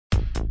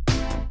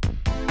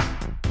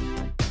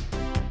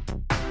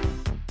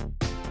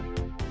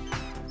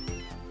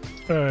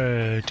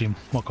Hey team,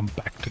 welcome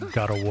back to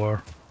God of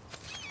War.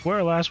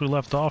 Where last we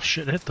left off,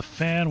 shit hit the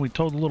fan. We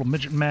told the little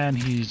midget man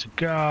he's a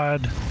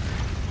god.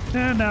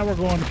 And now we're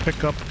going to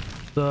pick up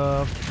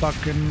the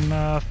fucking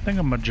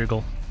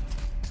thingamajiggle.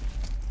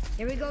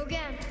 Here we go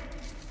again.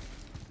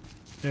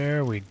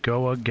 There we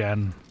go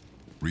again.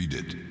 Read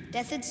it.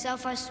 Death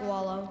itself I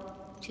swallow,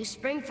 to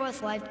spring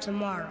forth life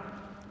tomorrow.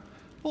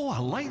 Oh, I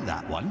like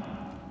that one.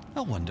 I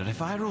wonder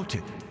if I wrote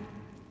it.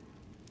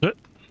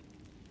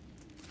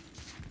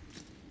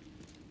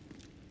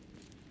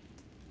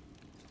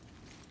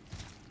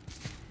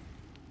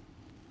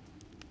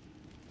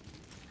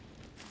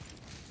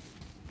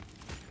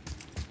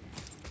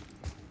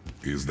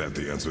 Is that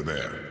the answer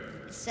there?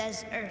 It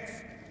says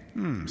Earth.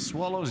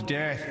 Swallows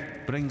death,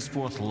 brings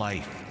forth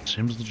life.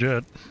 Seems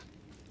legit.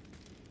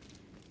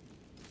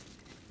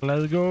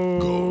 Let's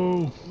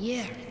go.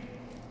 Yeah.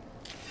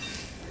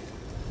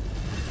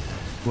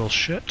 Well,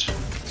 shit.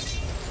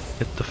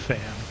 Hit the fan.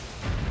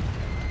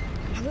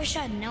 I wish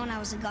I'd known I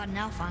was a god in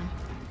Alphon.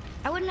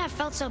 I wouldn't have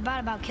felt so bad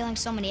about killing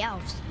so many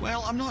elves.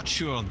 Well, I'm not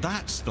sure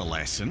that's the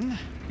lesson.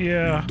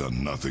 Yeah. You've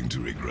done nothing to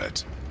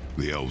regret.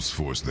 The elves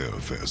forced their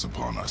affairs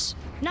upon us.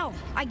 No,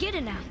 I get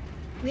it now.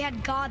 We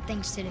had god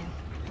things to do.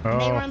 And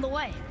they were in the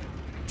way.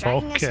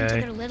 Dragging us into Okay.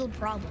 their little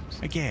problems.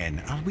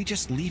 Again, are we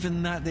just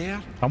leaving that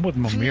there? I'm with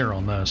Mimir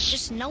on this.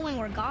 Just knowing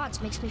we're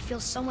gods makes me feel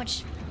so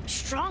much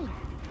stronger.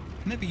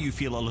 Maybe you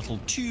feel a little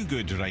too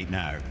good right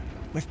now.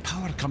 With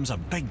power comes a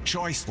big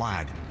choice,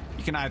 lad.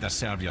 You can either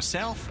serve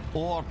yourself,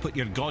 or put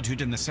your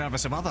godhood in the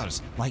service of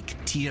others, like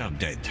Tyr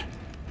did.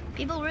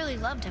 People really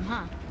loved him,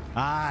 huh?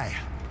 Aye,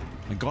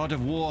 a god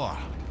of war,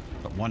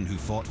 but one who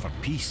fought for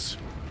peace.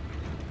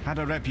 Had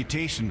a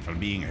reputation for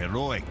being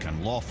heroic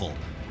and lawful,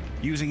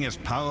 using his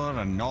power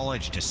and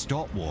knowledge to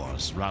stop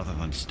wars rather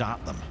than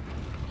start them.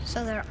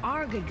 So there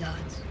are good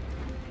gods.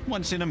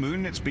 Once in a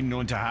moon, it's been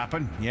known to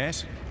happen,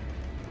 yes?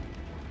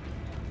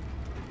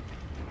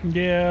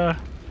 Yeah.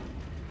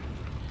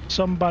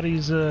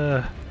 Somebody's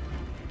getting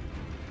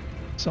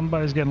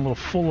a little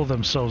full of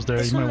themselves there.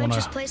 This You one might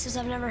mentions want places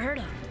I've never heard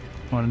of.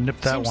 to nip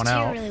that Seems one Tyr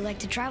out. really like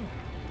to travel.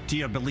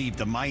 Tyr believed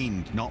the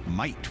mind, not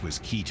might, was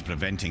key to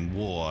preventing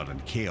war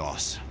and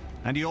chaos.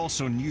 And he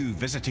also knew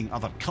visiting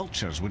other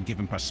cultures would give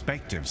him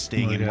perspective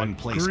staying We in got one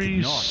place could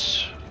Greece.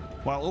 not.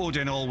 While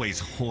Odin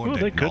always Well,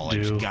 hoarded they could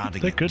knowledge, do.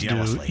 guarding They it could do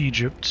jealously,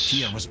 Egypt.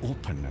 Tyr was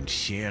open and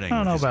sharing I don't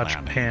with know his about learning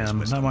and his Japan. That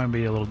wisdom. might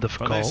be a little For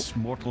difficult. this,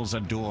 mortals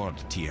adored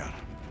Tyr,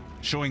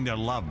 showing their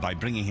love by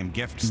bringing him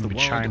gifts the Maybe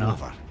world China.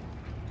 over.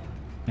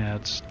 Yeah,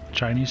 it's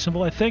Chinese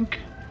symbol, I think.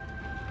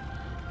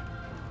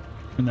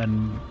 And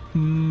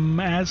then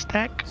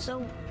Aztec. So,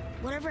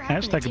 whatever happened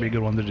Aztec to would be a Tyr?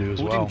 good one to do as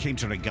Odin well. came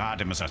to regard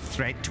him as a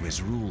threat to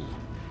his rule.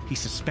 He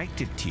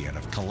suspected Tyr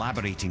of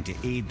collaborating to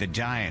aid the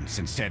giants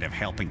instead of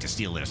helping to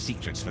steal their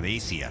secrets for the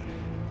Aesir.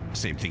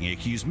 Same thing he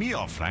accused me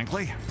of,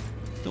 frankly.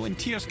 Though in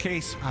Tyr's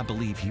case, I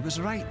believe he was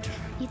right.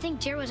 You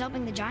think Tyr was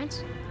helping the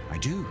giants? I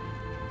do.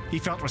 He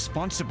felt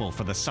responsible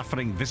for the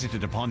suffering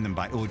visited upon them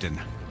by Odin.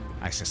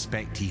 I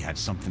suspect he had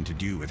something to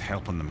do with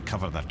helping them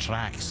cover their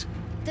tracks.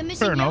 The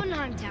missing Fair enough.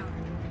 Jotunheim Tower.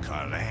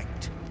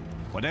 Correct.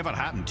 Whatever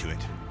happened to it,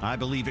 I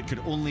believe it could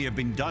only have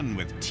been done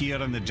with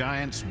Tyr and the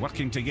giants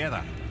working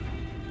together.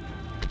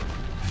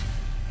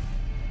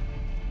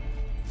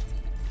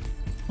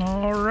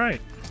 All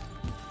right.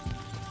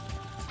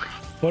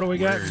 What do we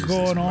got Where is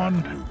going this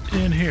on map?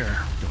 in here?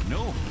 Don't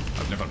know.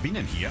 I've never been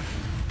in here.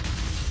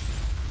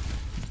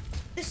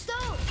 The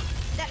stone!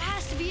 That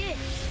has to be it.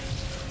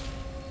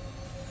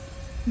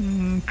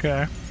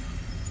 Okay.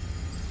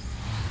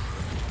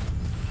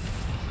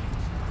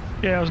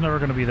 Yeah, it was never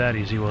going to be that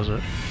easy, was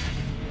it?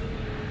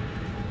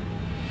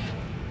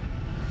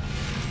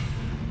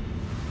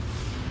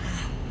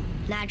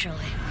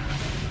 Naturally.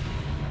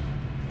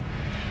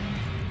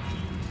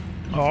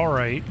 All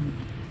right.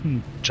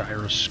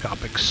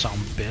 Gyroscopic some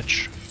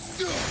bitch.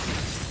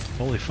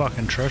 Holy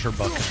fucking treasure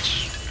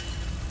buckets.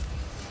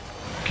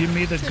 Give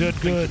me the good.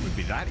 It would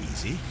be that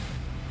easy.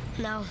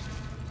 No.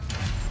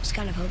 I was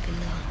kind of hoping,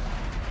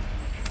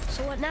 though.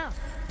 So what now?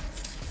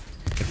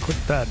 Click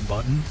that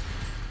button.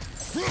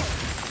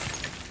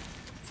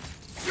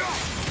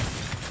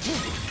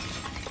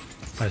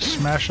 I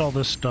smash all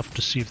this stuff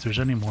to see if there's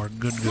any more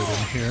good in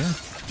here.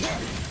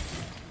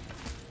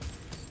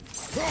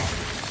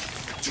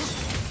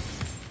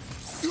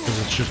 Because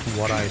it's just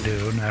what I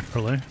do,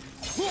 naturally.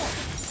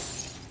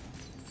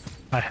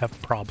 I have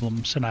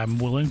problems, and I'm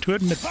willing to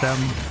admit them,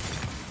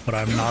 but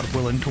I'm not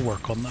willing to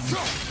work on them.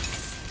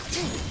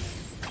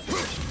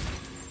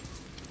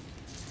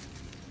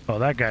 Oh,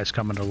 that guy's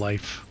coming to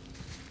life.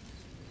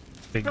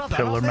 Big Brother,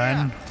 pillar up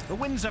man. there, the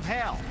winds of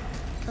hell.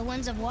 The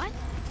ones of what?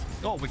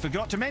 Oh, we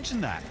forgot to mention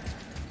that.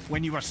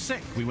 When you were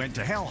sick, we went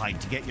to Helheim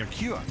to get your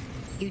cure.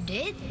 You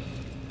did?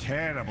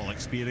 Terrible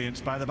experience,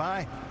 by the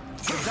by.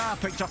 Your dad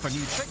picked up a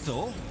new trick,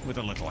 though, with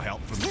a little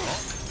help from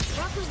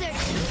Rock. Rock was there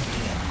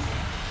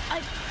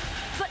too?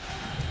 But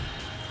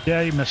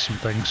Yeah, you missed some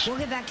things. we'll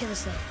get back to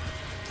this later.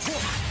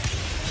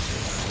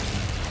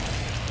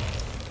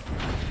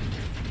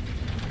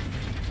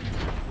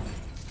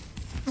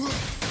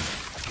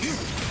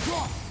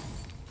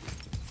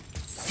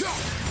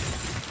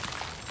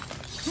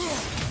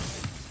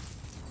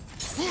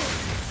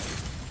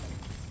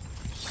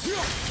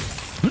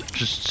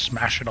 just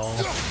smash it all.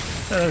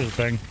 There's the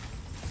thing.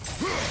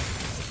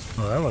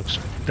 Well,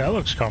 that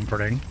looks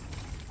comforting.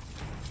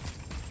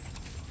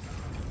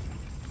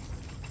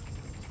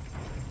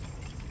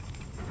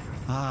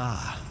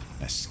 Ah,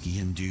 a ski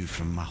and do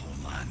from my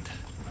homeland.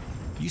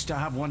 Used to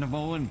have one of my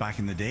own back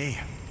in the day.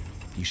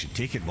 You should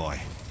take it, boy.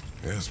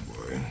 Yes,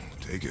 boy.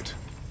 Take it.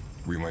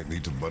 We might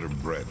need to butter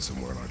bread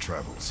somewhere on our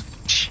travels.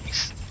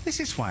 Jeez. This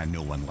is why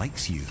no one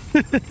likes you.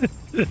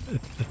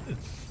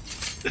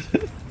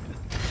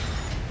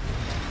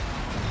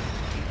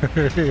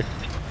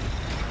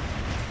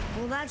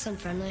 Well, that's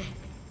unfriendly.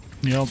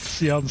 You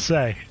don't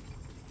say.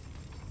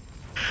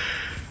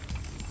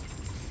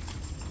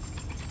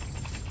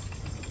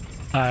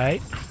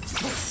 Alright.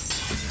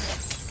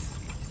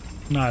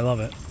 No, I love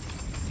it.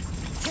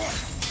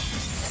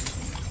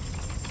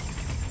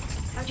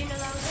 How'd you know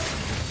that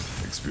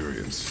was it?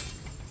 Experience.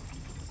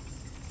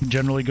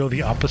 Generally go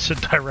the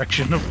opposite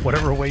direction of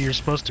whatever way you're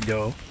supposed to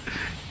go.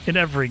 In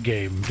every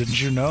game,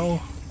 didn't you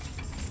know?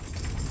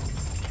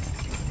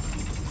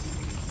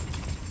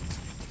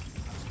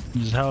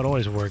 This is how it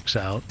always works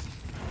out.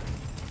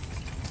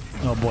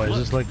 Oh boy, is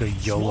this like a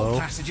YOLO? Small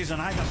passages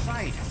on either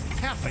side.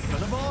 Perfect for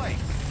the boy.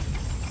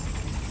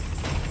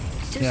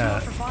 It's too small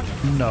for father.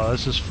 No,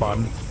 this is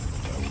fun.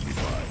 That will be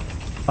fine.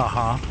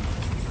 Uh-huh.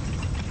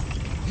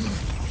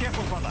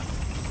 Careful, brother.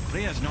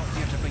 Rhea's not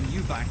here to bring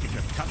you back if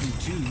you're cutting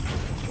too.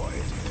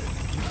 Quiet head.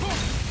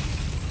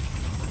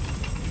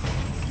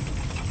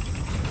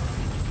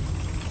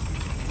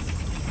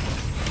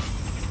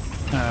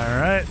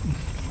 Alright.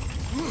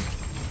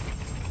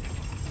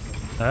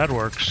 That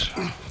works.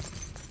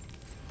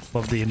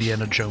 Love the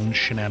Indiana Jones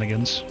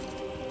shenanigans.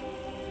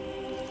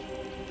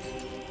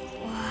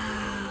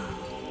 Wow.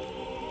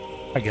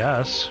 I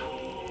guess.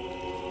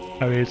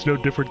 I mean, it's no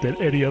different than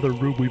any other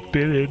room we've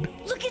been in.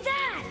 Look at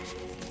that!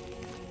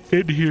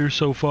 In here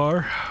so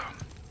far.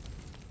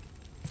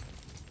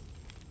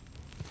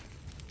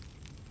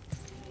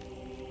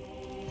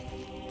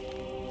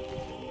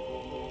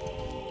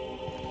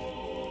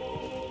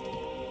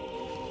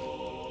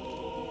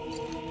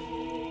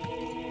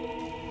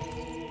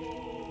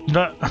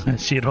 I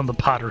see it on the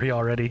pottery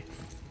already.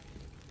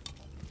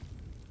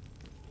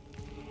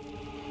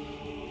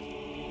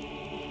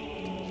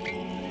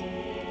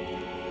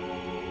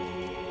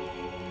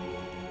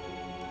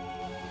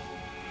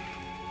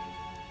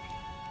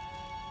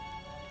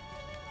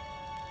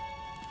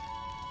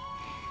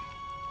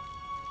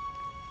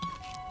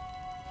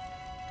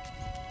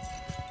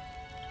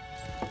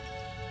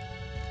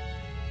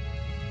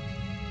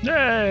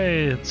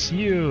 Hey, it's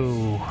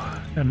you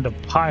and a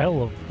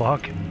pile of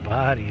fucking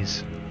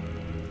bodies.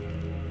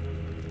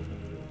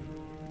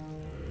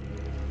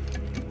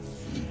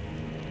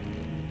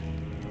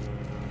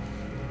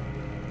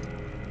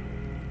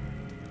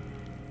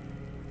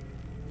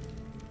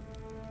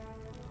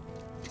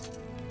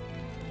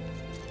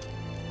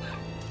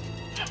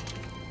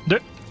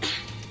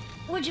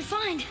 What'd you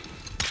find?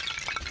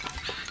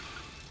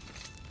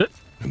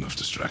 Enough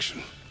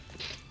distraction.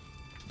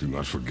 Do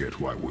not forget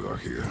why we are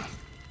here.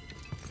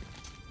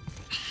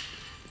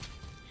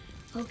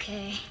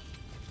 Okay.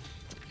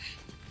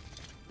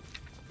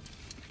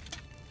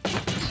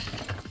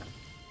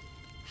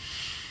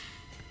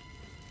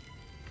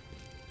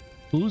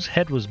 Whose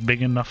head was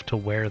big enough to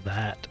wear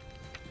that?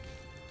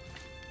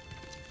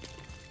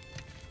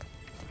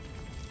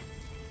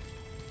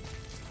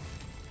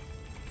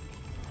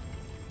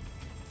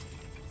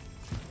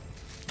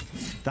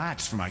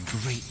 That's from a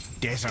great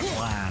desert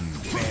land,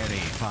 very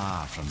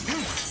far from here.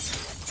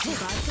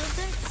 Gods live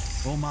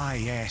there? Oh my,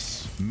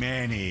 yes.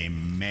 Many,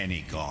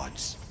 many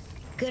gods.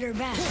 Good or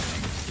bad?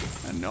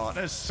 And not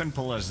as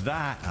simple as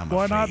that, I'm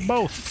Why afraid. not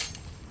both?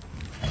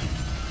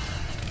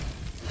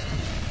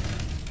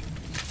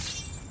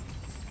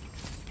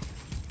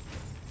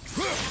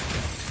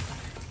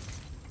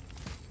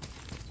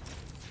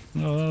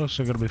 Oh, those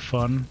are gonna be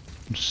fun.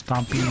 Some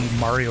stompy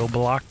Mario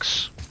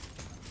blocks.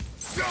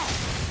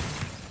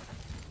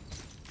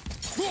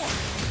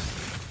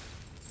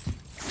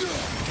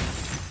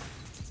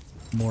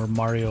 More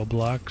Mario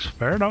blocks.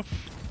 Fair enough.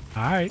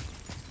 Alright.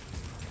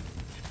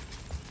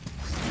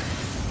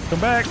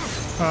 Come back.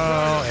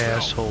 Oh,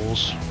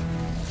 assholes.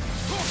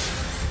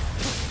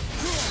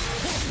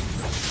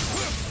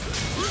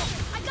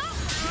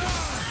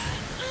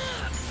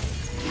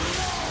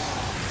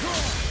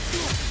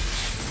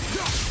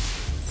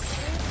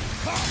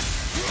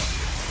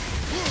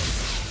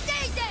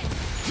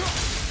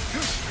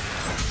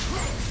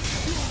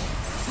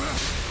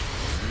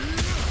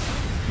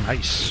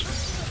 Nice.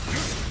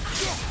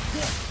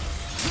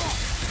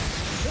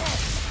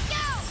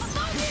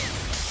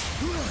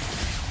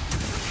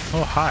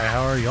 Oh, hi,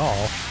 how are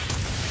y'all?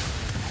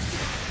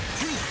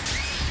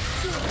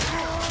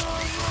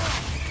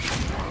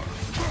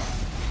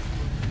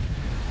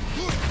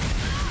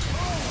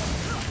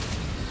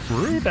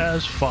 Rude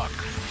as fuck.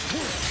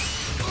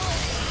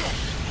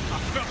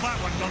 Got that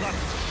one, brother.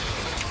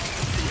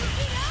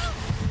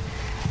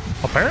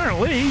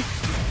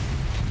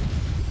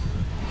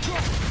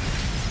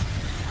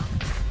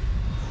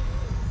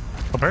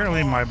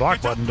 Apparently my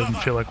block button didn't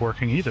feel like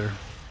working either.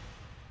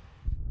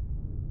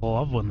 I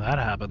love when that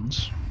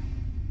happens.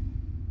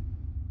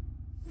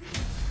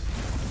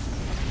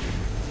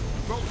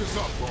 Focus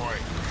up, boy.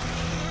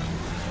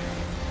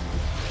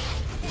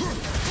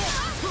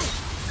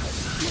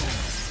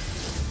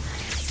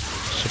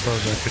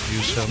 Suppose I could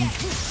use him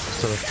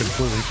instead of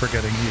completely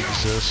forgetting he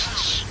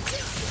exists.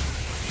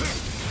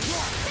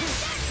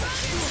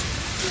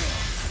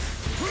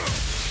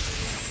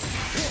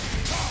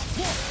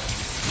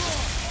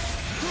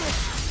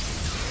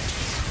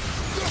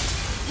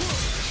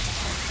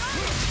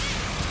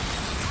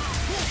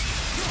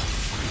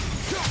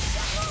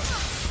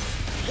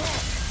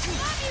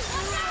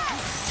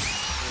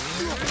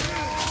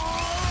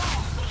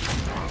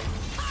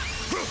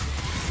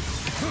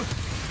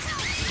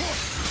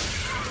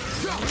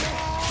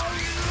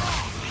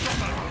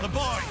 The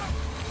boy!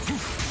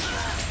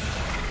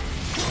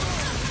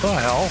 What the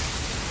hell?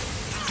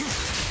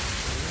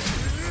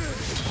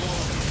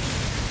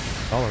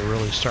 Y'all are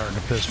really starting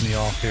to piss me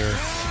off here.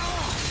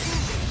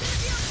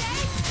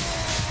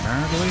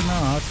 Apparently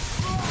not.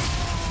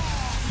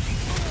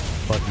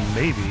 But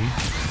maybe.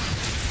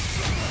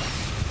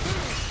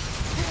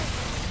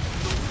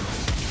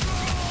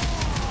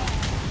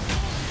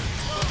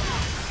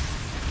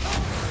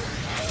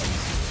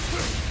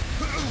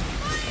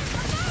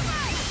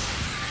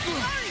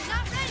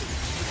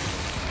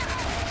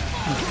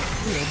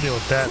 We'll deal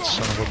with that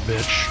son of a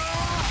bitch.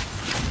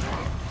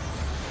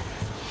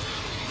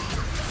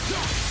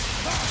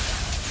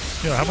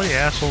 Yo, how many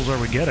assholes are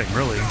we getting,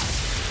 really?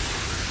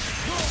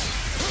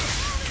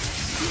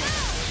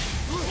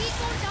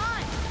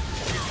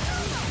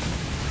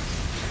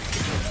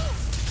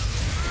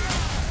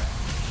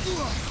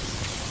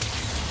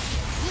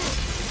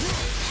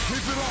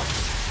 Keep it up.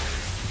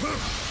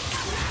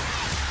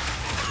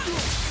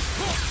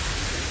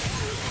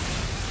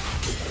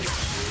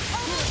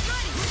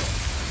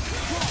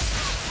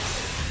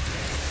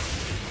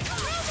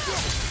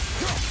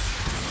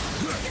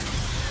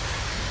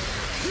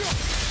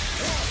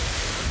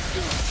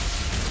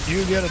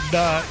 You get a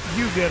dot,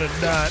 you get a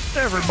dot,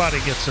 everybody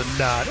gets a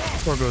dot,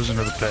 or goes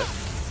into the pit.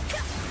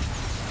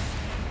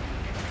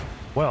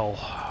 Well,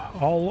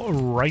 all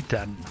right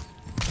then.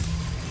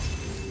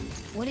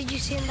 What did you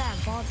see in that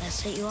vault that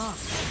set you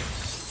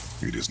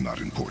off? It is not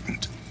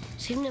important.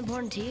 Seemed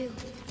important to you.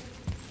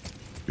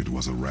 It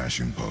was a rash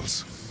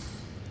impulse.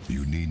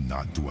 You need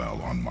not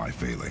dwell on my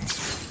failings.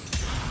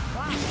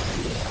 Wow,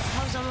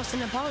 that was almost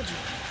an apology.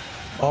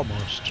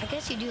 Almost. I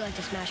guess you do like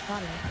to smash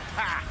pottery.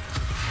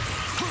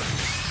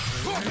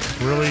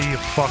 Really, you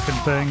fucking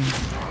thing?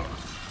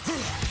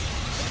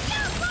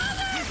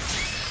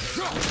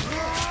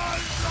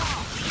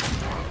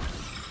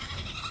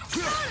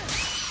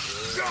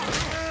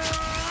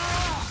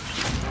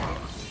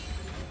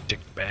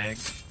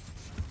 Dickbag.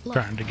 Look,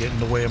 Trying to get in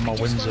the way of my I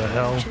just winds wanna of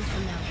know hell. the truth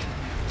from now,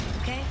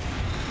 okay?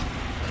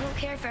 I don't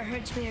care if it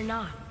hurts me or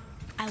not.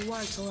 I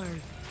want to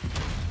learn.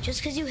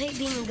 Just because you hate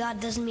being a god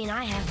doesn't mean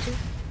I have to.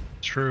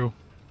 True.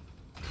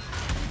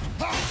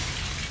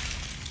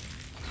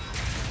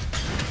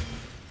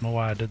 Don't know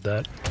why I did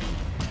that.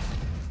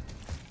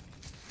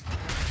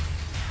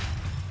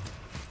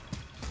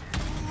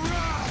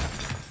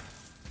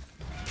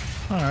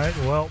 Alright,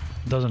 well,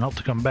 doesn't help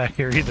to come back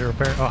here either,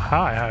 apparently. Oh,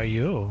 hi, how are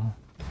you?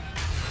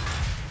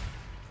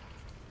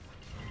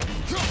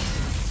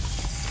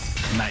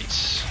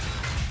 Nice.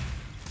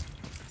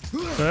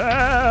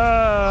 Ah,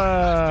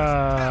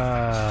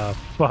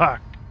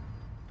 fuck.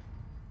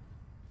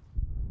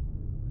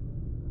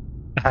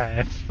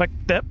 I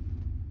fucked up.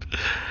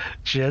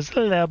 Just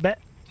a little bit.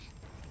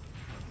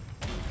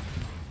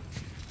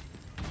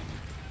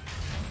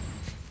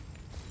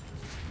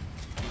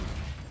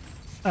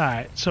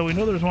 Alright, so we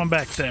know there's one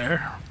back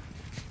there.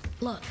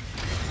 Look,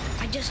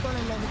 I just want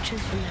to know the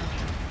truth from now,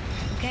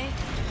 okay?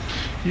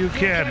 You I don't can't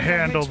care if it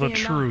handle hurts the me or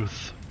not.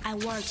 truth. I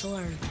want to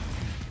learn.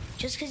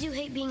 Just because you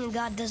hate being a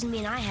god doesn't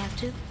mean I have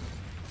to.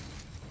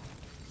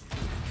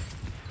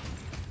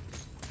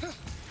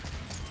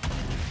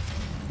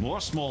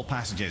 More small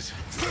passages.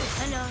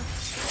 I know.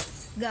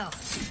 Go.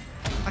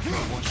 I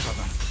cannot watch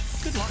further.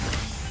 Good luck.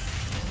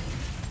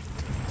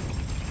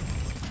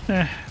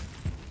 Eh.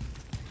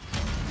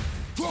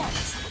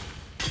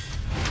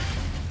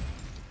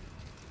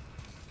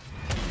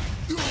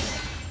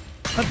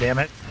 God damn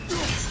it.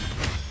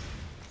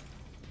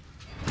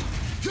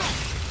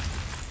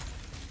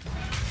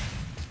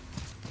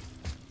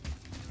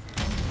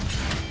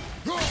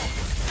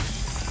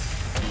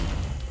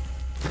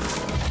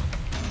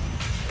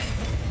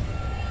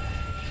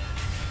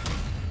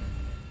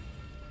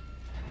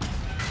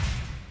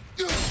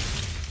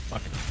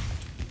 Fuck it.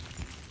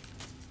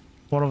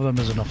 One of them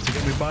is enough to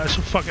get me by,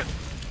 so fuck it.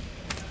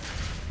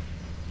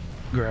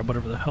 Grab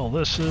whatever the hell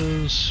this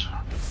is.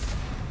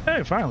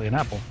 Hey, finally an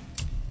apple.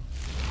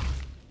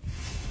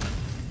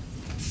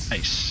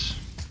 Nice.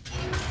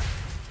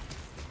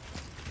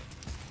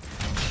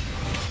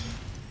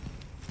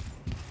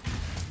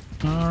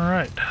 All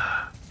right.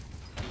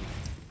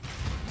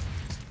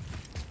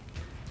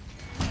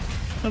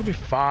 It'll be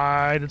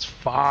fine. It's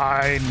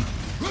fine.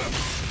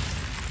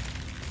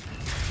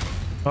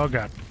 Oh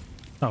god.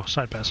 Oh,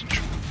 side passage.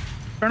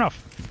 Fair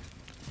enough.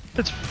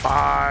 It's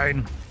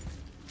fine.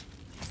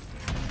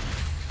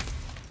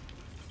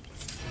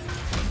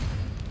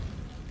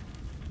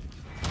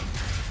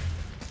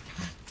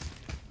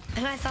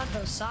 And I thought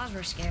those saws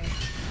were scary.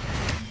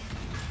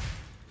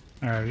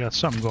 Alright, we got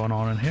something going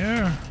on in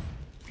here.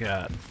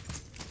 God.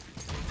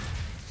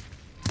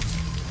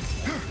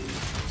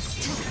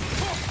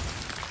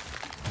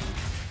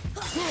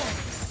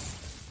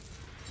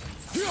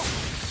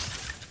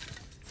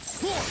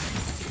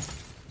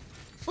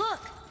 Look!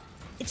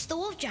 It's the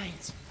wolf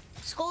giants.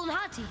 Skull and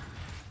Hati.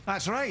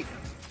 That's right.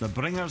 The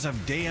bringers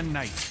of day and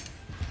night.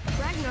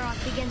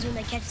 Ragnarok begins when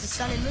they catch the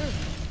sun and moon.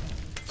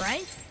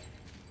 Right?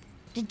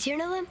 Did Tyr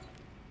know them?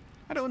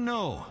 I don't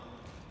know.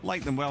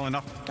 Like them well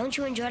enough. Don't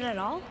you enjoy it at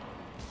all?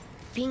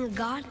 Being a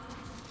god?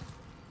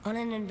 On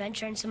an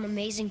adventure in some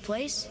amazing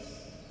place?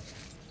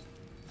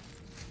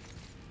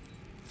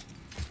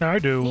 I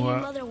do. Me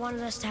and Mother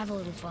wanted us to have a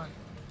little fun.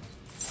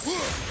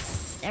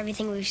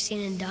 Everything we've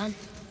seen and done.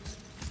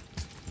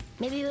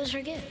 Maybe it was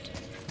her gift.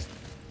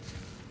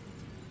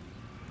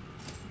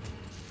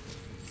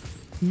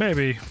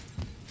 Maybe.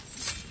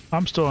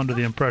 I'm still under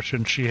the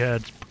impression she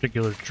had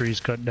particular trees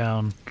cut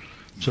down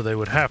so they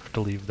would have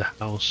to leave the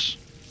house.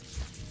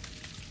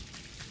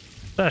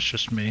 That's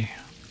just me.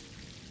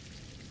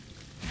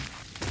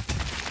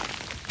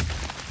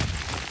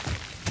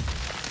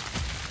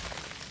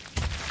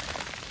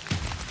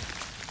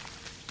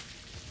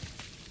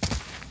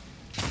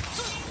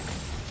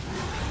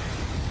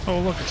 Oh,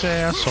 look, it's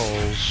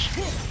assholes.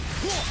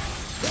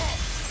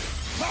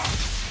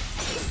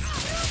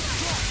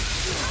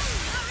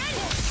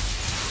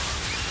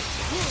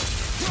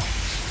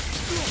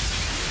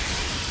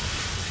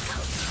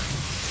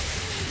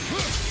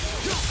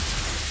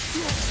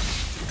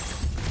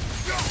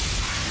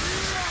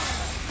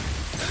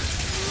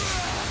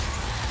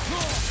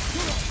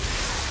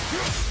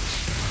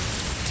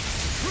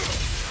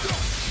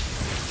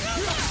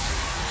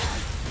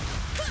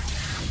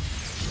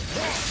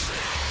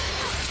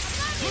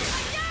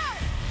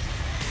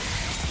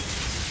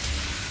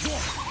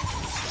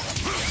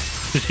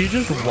 Did he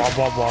just wob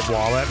wob wob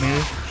wob at me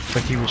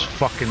like he was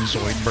fucking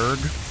Zoidberg?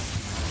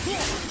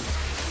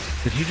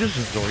 Did he just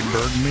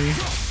Zoidberg me?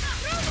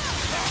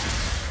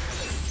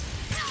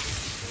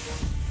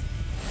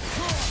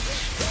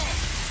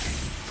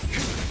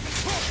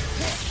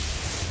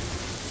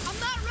 I'm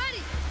not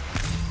ready.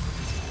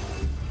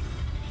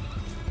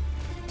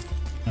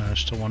 There's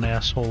still one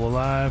asshole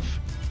alive.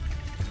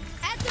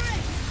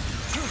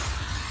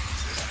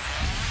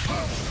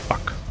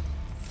 Fuck.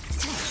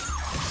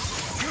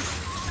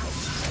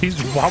 He's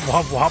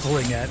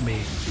wobbling at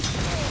me.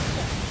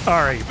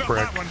 Alright, you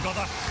prick.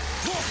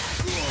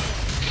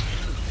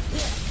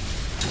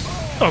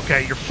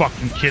 Okay, you're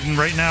fucking kidding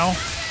right now?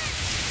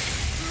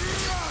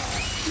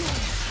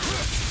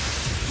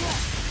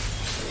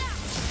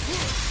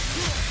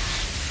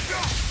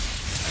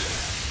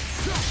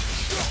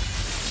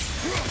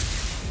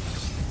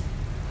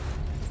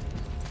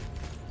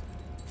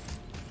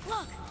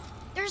 Look,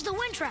 there's the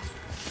wind trap.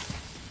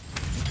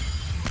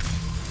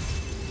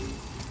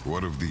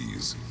 What of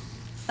these?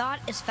 Thought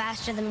is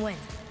faster than wind.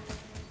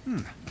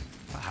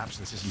 Perhaps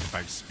this isn't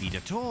about speed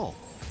at all.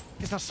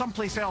 Is there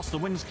someplace else the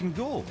winds can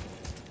go?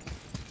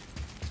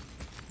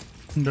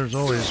 There's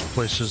always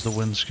places the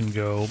winds can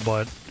go,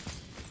 but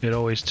it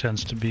always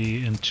tends to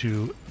be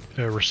into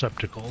a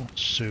receptacle,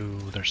 so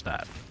there's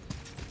that.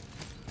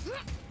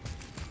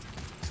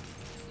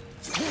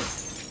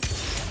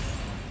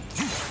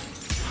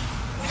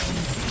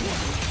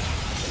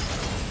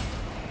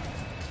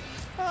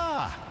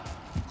 Ah,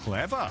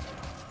 clever.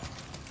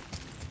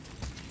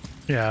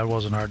 Yeah, it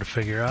wasn't hard to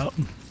figure out.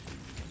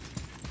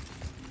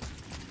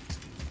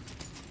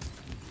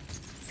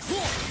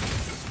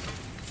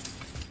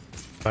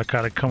 I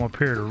gotta come up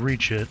here to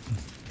reach it.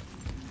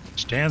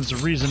 Stands the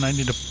reason I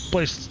need a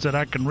place that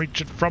I can reach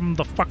it from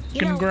the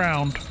fucking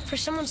ground. For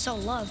someone so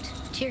loved,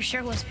 Tyr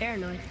sure was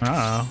paranoid.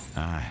 Uh-oh.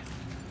 Aye.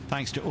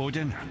 Thanks to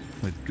Odin,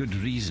 with good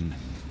reason.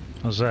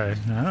 I'll say, I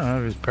don't know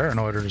if he's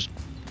paranoid or just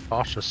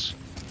cautious.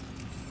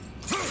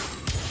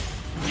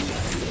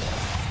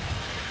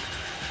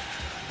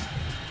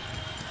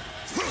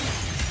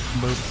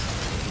 Boop.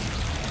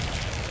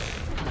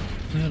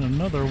 And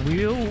another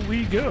wheel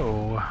we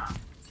go.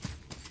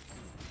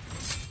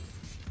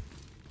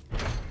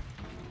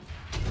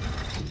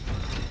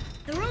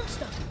 The rune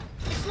stuff.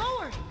 It's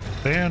lowered.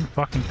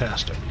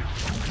 Fan-fucking-tastic.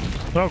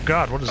 Oh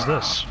god, what is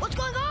this? What's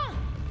going on?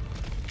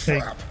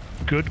 Hey,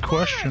 good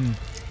question.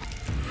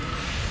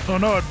 Oh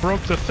no, it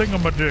broke the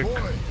thingamajig.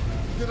 Boy,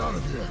 get out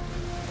of here.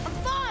 I'm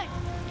fine.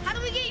 How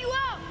do we get you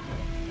out?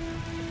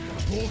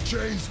 Pull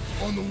chains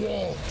on the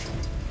wall.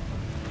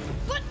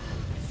 But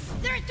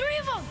there are three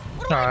of them.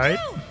 What do Alright.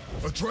 I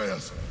do?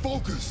 Atreus,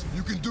 focus.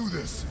 You can do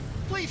this.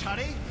 Please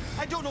hurry.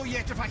 I don't know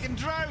yet if I can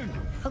drown.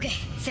 Okay,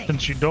 think.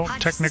 Since you don't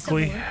Hati's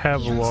technically similar.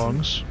 have He hunts them.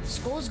 lungs.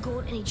 Skull's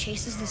gold and he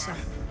chases the sun.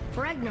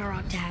 For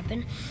Ragnarok to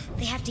happen,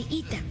 they have to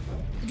eat them.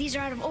 These are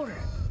out of order.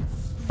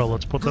 Well,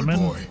 let's put them in.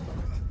 Boy.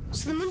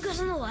 So the moon goes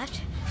on the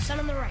left, sun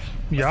on the right.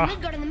 Yeah. With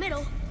Midgard in the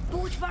middle, but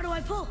which bar do I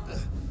pull?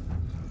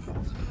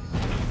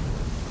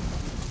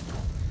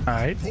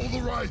 Alright. Pull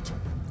the right.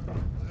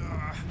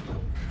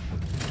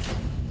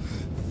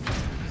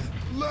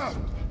 Left.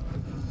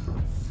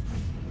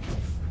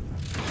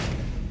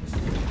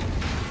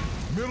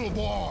 Middle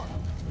bar.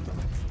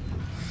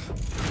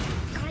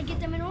 Gotta get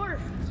them in order.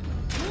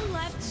 Moon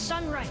left,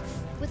 sun right.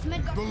 With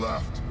Midgard. The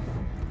left.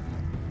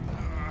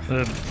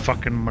 The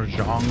fucking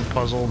mahjong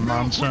puzzle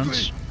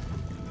nonsense.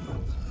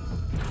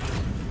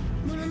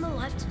 Moon on the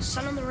left,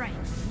 sun on the right.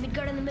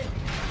 Midgard in the middle.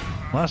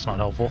 Well, that's not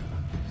helpful.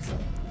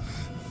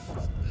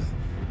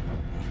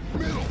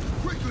 Middle,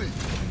 quickly.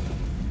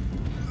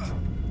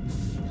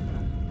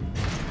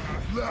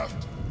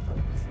 Left.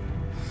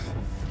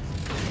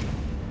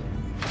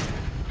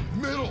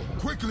 Middle,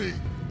 quickly.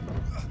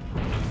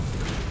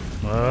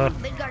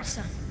 Midgard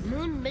sun.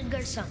 Moon,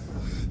 Midgard sun.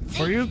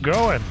 Where are you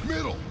going?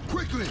 Middle,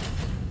 quickly.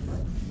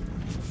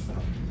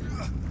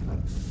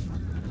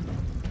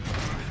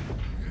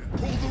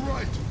 Pull the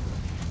right.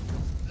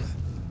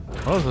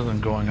 Well, this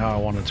isn't going how I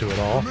wanted to at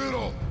all.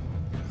 Middle.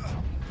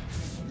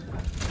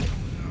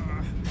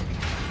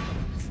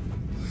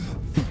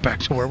 Back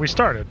to where we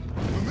started.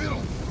 The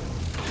middle.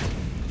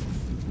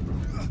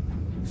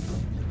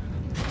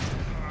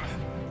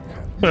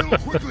 Middle,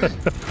 quickly.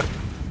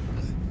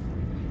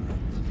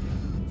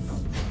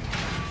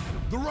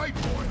 The right,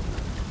 boy.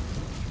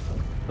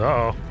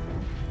 Uh-oh.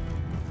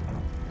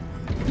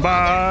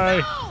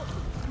 Bye! No!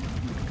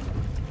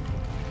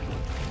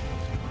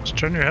 Just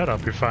turn your head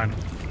up, you're fine.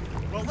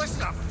 Well, this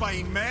is a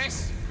fine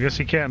mess. I guess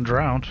he can't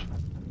drown.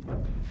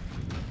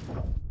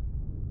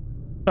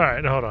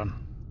 Alright, hold on.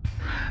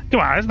 Come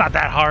on, it's not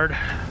that hard.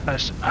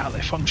 That's how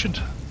they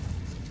functioned.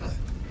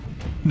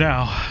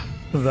 Now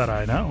that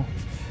I know.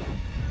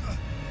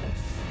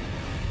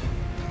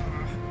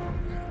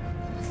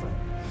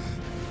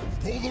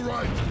 Pull the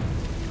right.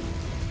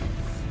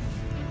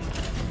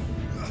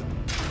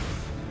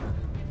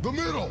 The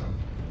middle.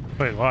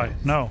 Wait, why?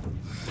 No.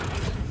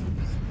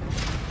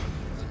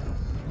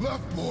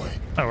 Left, boy.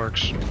 That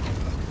works.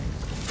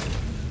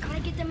 Gotta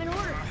get them in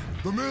order.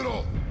 The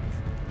middle.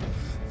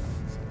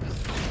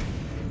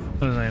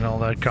 This ain't all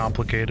that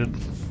complicated.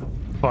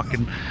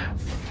 Fucking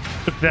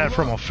took that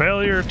from a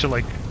failure to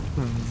like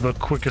the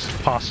quickest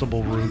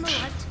possible Moon on the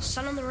route. left,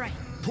 sun on the right.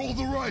 Pull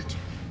the right.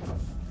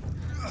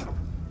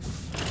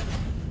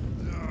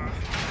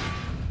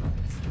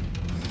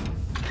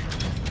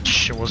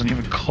 Shit, wasn't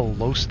even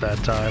close that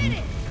time.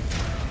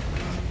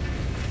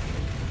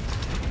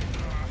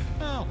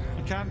 Well,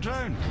 I can't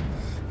drown.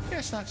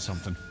 Guess that's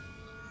something.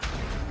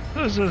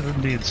 This is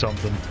indeed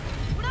something.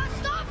 Without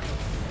stopping!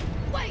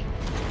 Wait!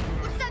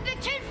 What's that big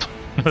tin?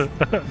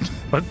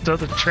 What the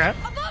trap?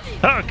 Above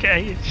you!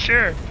 Okay,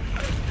 sure.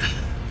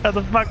 How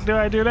the fuck do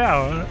I do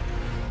now?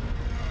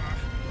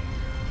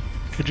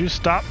 Could you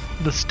stop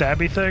the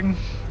stabby thing?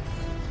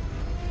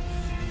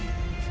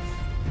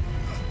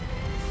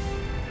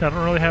 I don't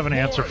really have an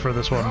answer for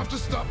this You one. have to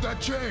stop that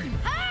chain.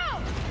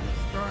 How?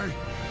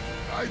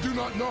 I do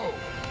not know.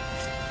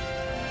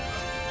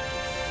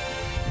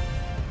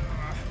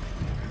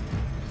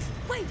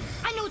 Wait,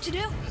 I know what to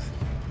do.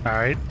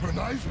 Alright, A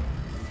knife?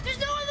 There's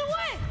no other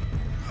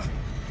way.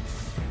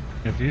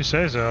 if you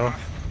say so.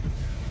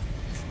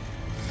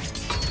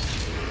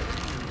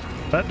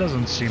 That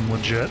doesn't seem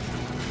legit.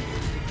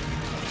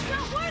 It's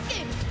not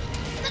working.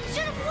 That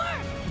should have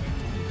worked.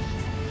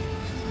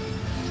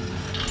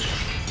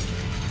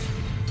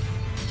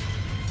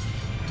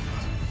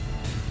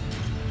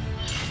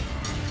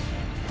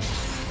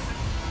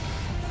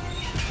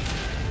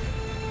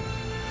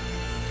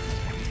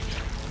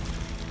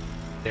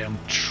 Damn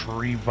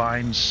tree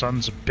vine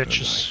sons of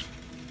bitches.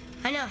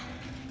 I know.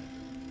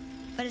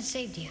 But it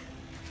saved you.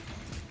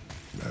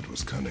 That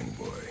was cunning,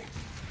 boy.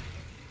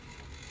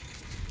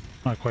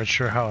 Not quite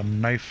sure how a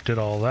knife did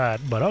all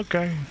that, but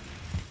okay.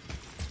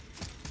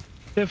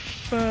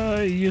 If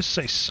you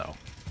say so.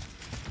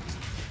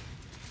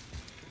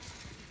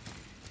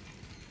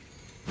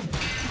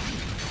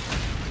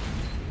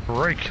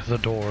 Break the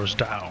doors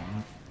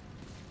down.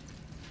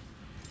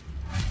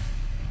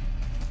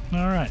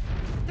 Alright.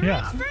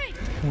 Yeah, It's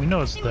free. we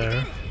know it's See, we did there.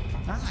 it.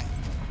 Aye.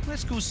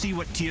 Let's go see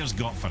what Tyr's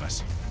got for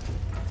us.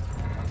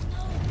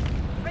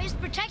 Raised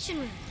protection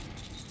room.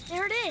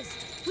 There it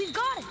is. We've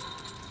got it.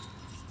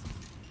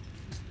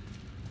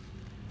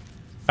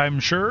 I'm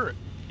sure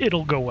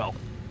it'll go well.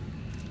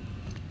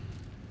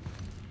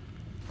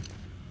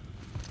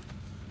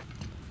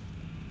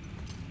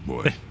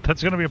 Boy,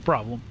 That's gonna be a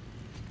problem.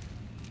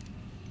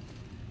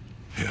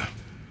 yeah.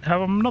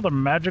 Have another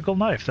magical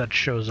knife that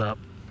shows up.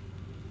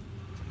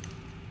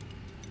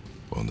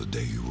 On the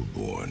day you were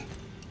born,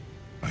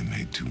 I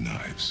made 2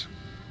 knives,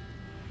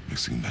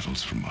 mixing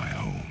metals from my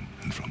home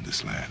and from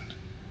this land.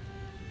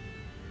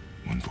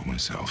 One for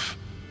myself,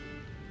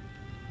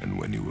 and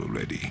when you were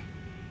ready,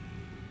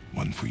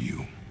 one for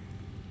you.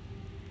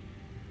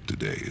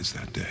 Today is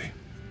that day.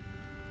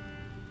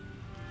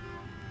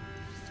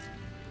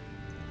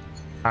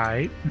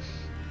 Alright.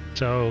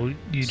 So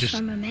you just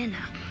I'm a man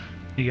now.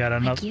 you got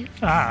another. Like you?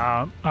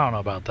 I don't know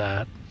about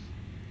that.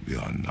 We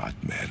are not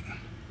men.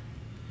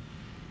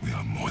 We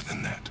are more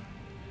than that.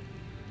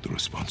 The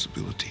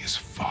responsibility is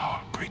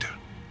far greater.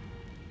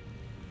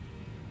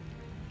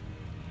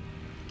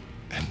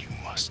 And you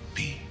must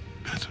be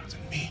better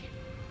than me.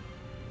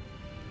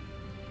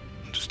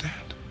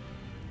 Understand?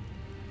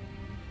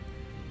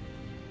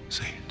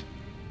 Say it.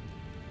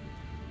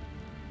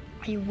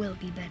 I will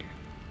be better.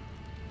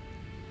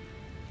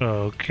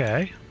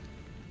 Okay.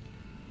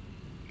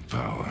 The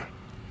power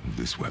of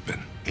this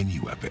weapon, any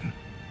weapon,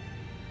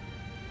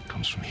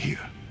 comes from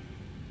here.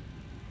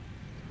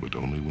 But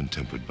only when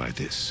tempered by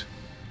this.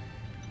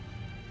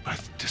 By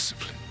the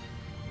discipline,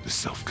 the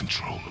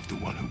self-control of the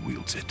one who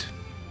wields it.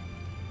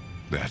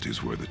 That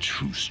is where the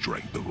true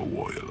strength of a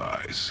warrior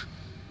lies.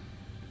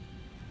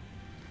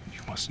 You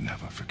must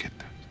never forget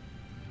that.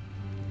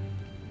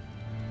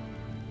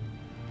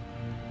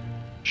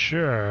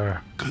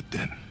 Sure. Good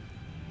then.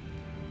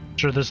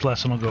 Sure, this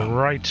lesson will go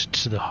right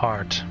to the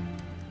heart.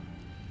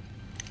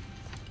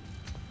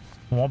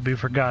 Won't be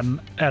forgotten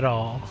at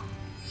all.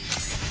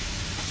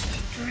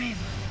 Dream.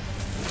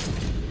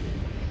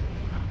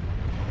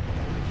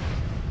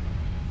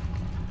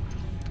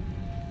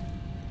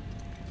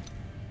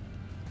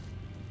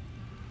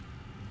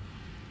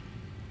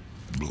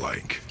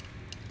 Blank.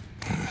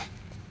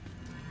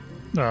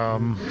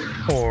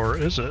 Or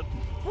is it?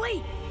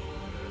 Wait!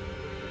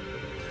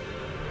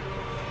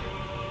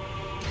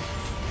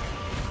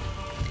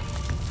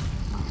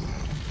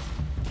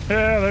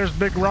 Yeah, there's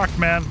Big Rock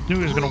Man. Knew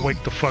he was gonna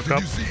wake the fuck Did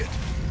up. you see it?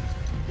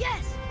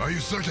 Yes! Are you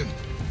certain?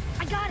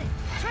 I got it!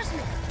 Trust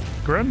me!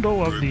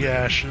 Grendel of the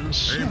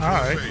Ashes. Aim for the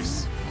Alright.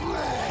 face.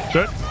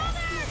 Good.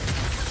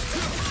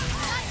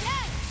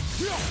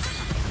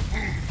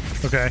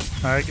 Okay,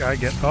 I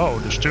get. Oh,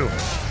 there's two.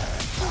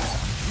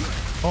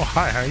 Oh,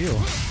 hi, how are you?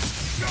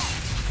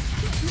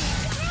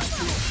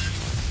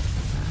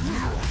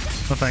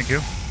 No, thank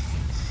you.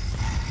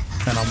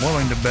 And I'm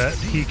willing to bet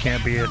he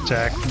can't be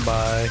attacked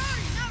by...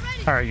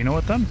 Alright, you know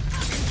what then?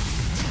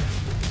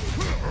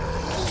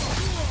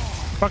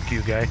 Fuck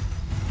you, guy.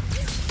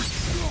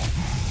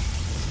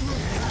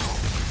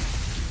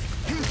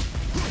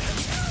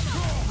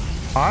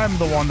 I'm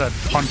the one that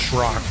punched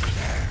rock.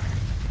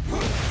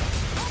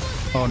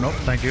 Oh, nope,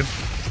 thank you.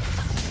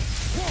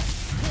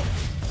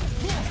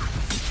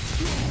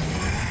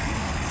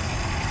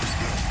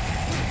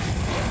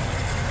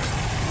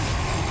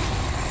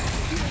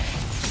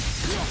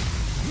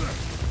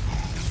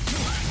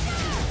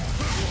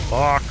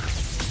 Fuck.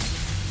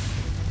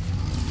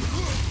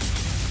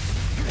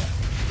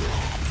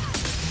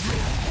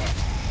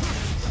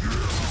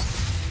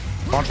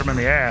 Punch him in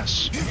the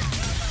ass.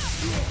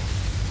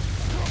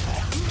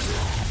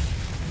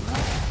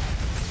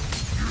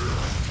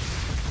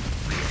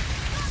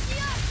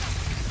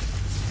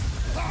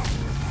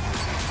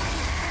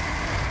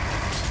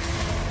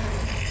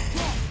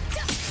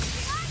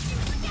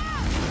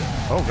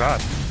 Oh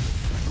God.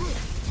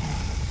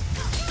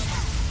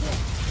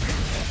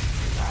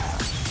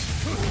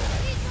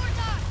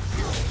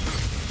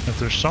 If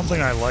there's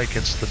something I like,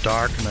 it's the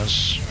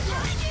darkness.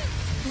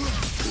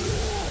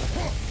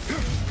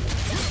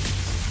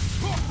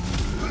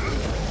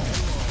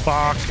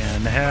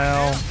 Fucking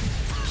hell.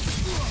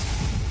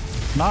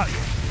 Not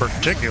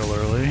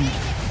particularly.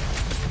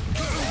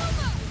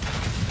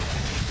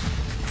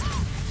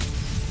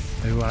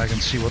 Maybe when I can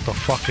see what the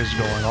fuck is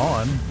going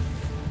on.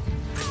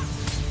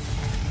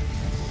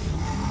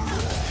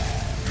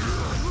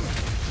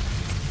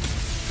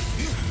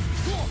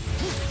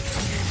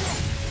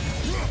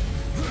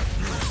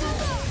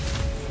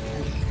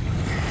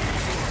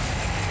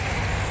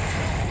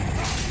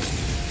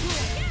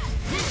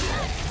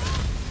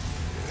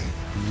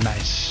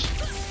 Nice.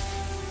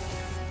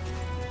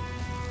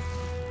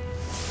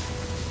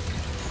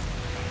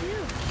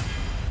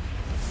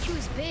 He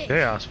was big.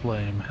 Chaos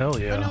Flame, hell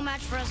But no yeah.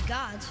 match for us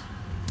gods.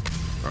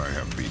 I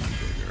have beaten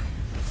bigger.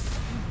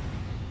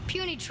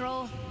 Puny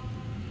troll.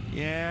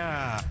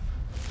 Yeah.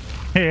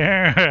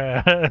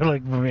 Yeah,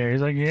 like Mary,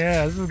 he's like,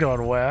 yeah, this is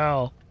going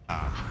well.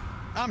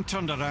 I'm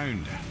turned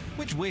around.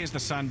 Which way is the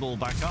sandbowl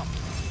back up?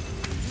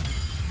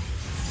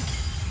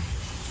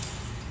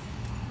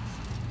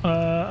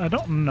 I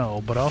don't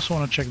know, but I also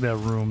want to check that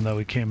room that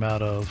we came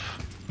out of.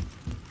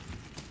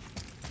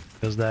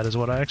 Because that is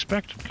what I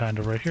expected, kind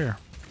of, right here.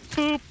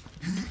 Boop.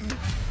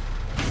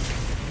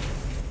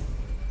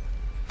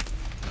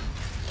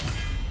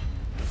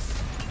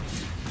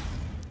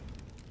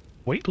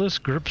 Weightless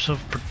grips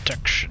of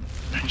protection,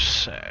 I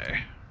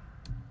say.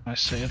 I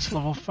say it's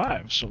level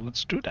 5, so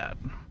let's do that.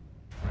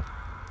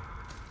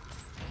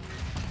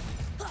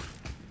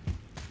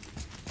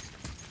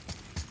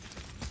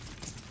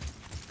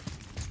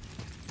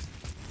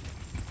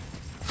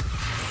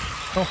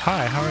 Oh,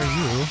 hi, how are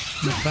you?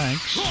 No,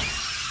 thanks.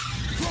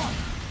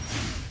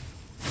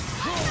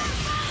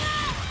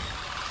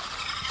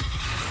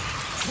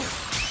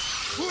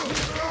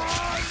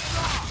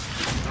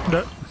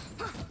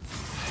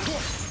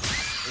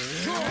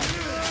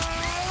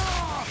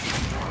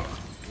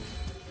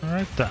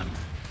 Alright then.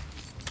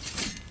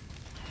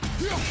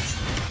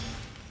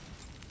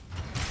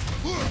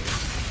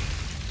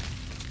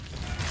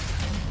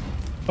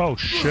 Oh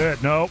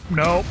shit, nope,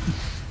 nope.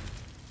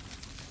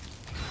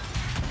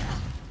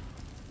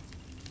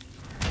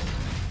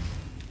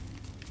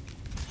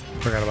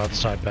 Forgot about the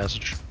side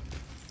passage.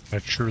 I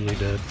truly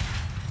did.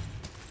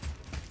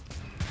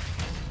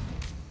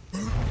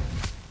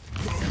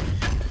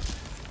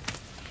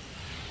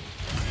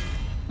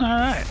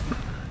 Alright.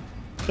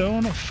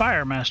 Stone of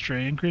Fire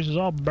Mastery increases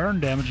all burn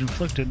damage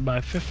inflicted by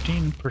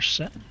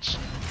 15%.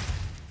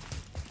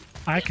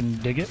 I can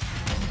dig it.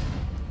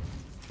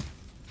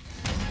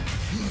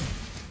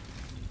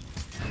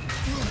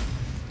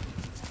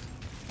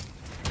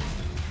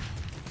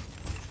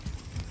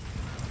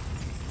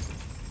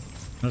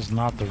 This is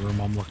not the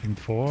room I'm looking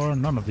for.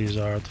 None of these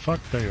are. What the fuck?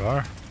 There you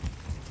are.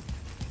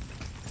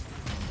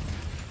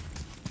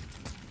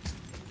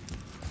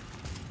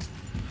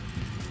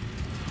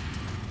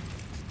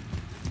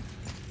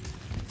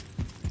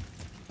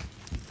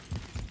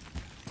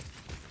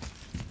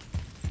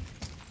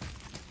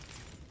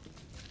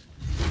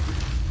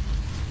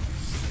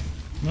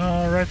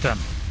 Alright then.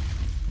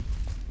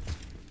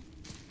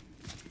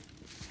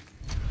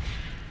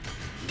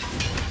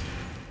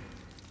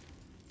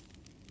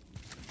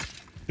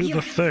 Do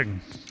the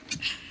thing.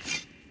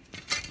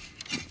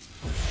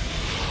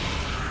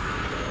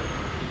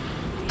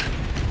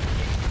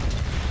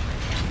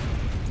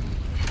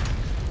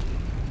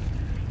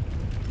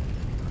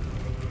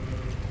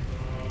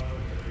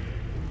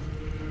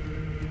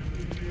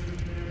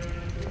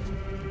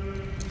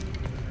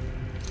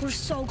 We're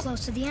so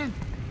close to the end.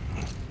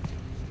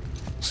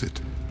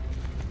 Sit.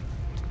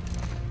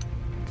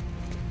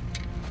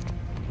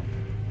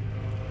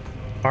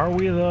 Are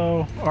we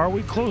though? Are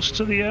we close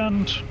to the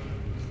end?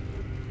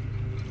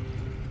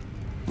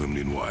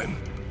 Lemnian wine.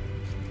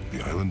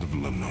 The island of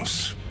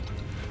Lemnos.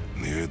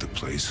 Near the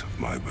place of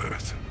my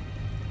birth.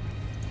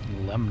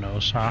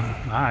 Lemnos, huh?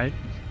 Alright.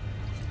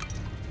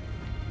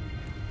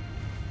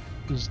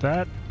 Is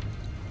that...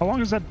 How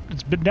long is that?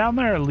 It's been down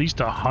there at least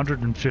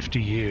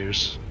 150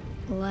 years.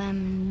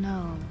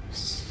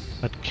 Lemnos.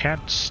 That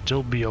can't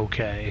still be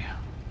okay.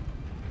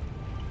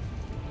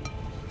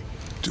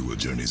 To a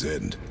journey's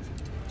end.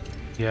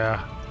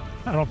 Yeah.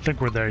 I don't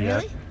think we're there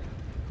yet.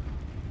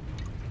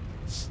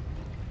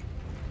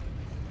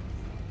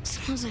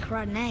 Smells like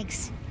rotten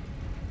eggs.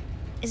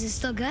 Is it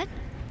still good?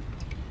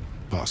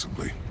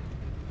 Possibly.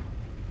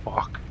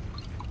 Fuck.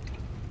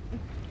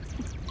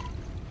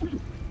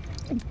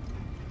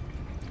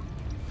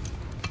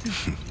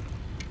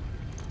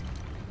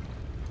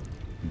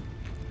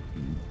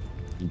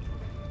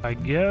 I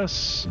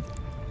guess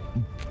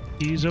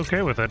he's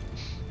okay with it.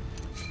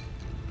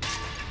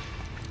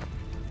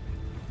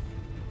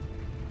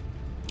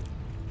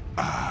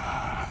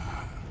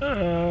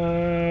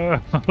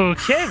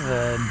 Okay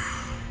then.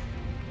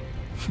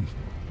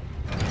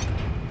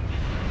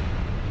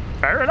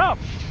 Fair enough,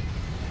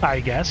 I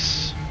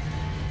guess.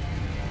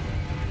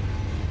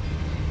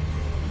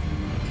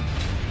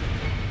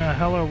 The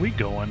hell are we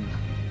going?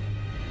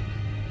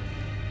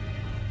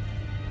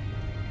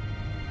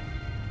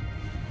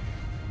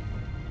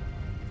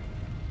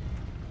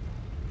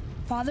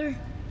 Father,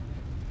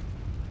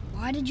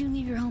 why did you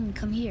leave your home and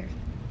come here?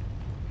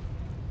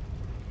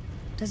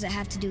 Does it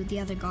have to do with the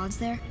other gods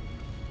there?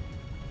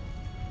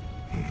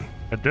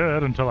 I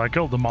did until I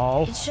killed them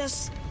all. It's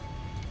just...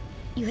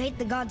 you hate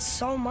the gods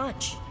so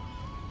much.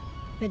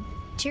 But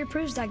Tyr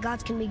proves that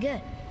gods can be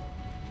good.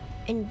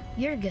 And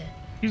you're good.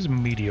 He's You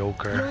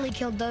mediocre. only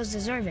killed those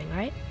deserving,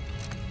 right?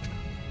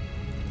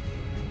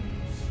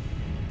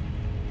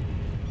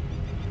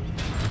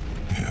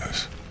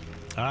 Yes.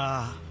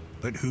 Ah,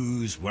 but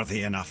who's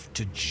worthy enough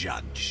to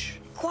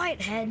judge?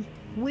 Quiet head.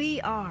 We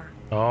are.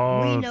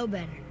 Oh. We know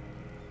better.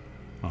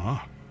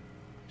 Uh-huh.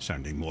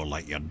 Sounding more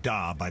like your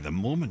da by the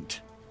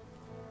moment.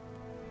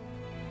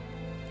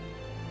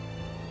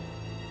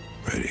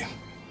 Ready.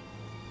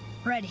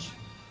 Ready.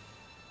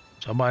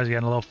 Somebody's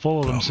getting a little full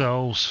of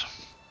themselves.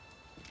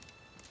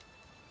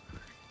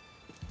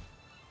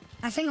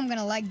 I think I'm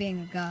gonna like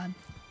being a god.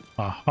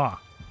 Aha.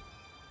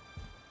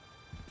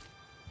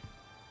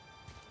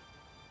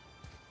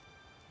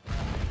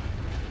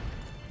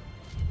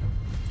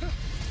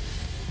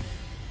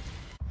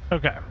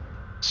 Okay,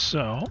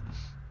 so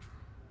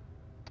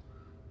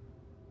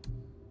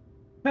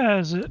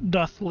as it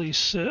dothly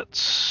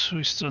sits,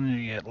 we still need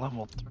to get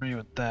level 3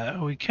 with that.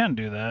 We can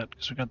do that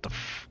because we got the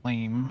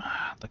flame,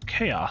 the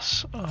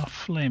chaos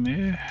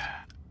flame,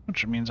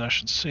 which means I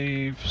should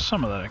save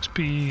some of that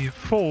XP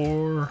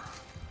for.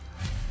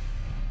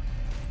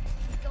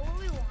 We go where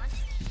we want,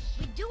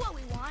 we do what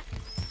we want,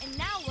 and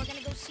now we're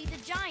gonna go see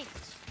the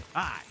giants.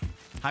 Aye.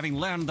 Having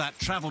learned that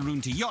travel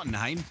rune to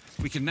Jotunheim,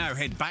 we can now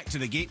head back to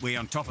the gateway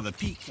on top of the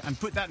peak and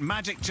put that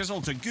magic chisel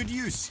to good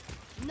use.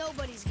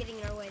 Nobody's getting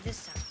in our way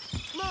this time.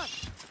 Come on.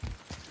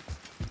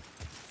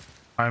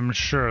 I'm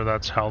sure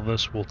that's how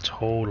this will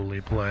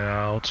totally play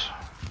out.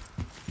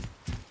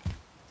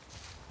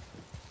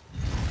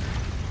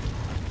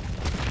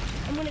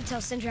 I'm gonna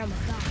tell Sindri I'm a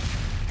god.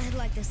 I'd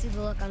like to see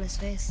the look on his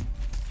face.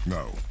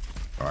 No,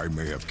 I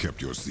may have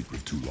kept your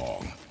secret too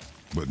long,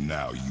 but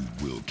now you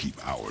will keep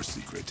our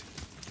secret.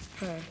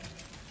 Huh.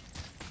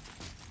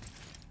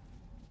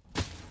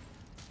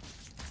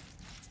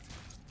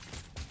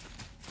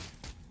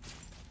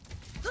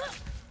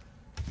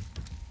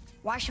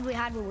 Why should we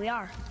hide where we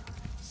are?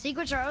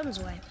 Secrets are Odin's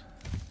way.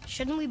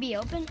 Shouldn't we be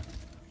open?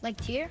 Like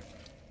Tyr?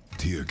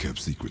 Tyr kept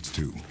secrets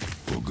too,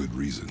 for good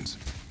reasons.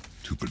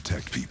 To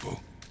protect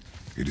people.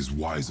 It is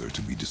wiser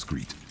to be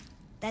discreet.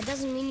 That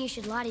doesn't mean you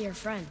should lie to your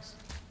friends.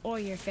 Or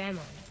your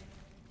family.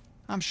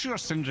 I'm sure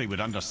Sindri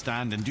would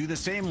understand and do the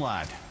same,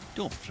 lad.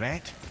 Don't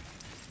fret.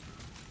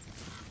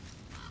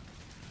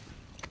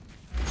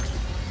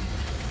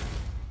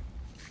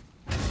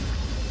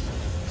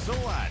 So,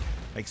 lad,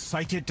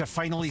 excited to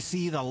finally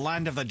see the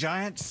land of the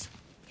giants?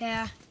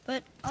 Yeah,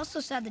 but also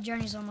sad the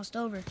journey's almost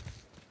over.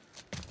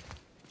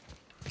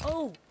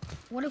 Oh,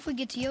 what if we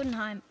get to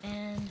Jotunheim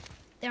and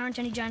there aren't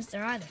any giants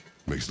there either?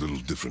 Makes little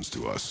difference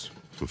to us.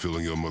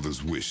 Fulfilling your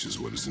mother's wish is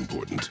what is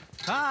important.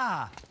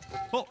 Ah!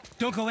 Oh,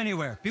 don't go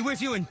anywhere. Be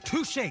with you in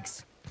 2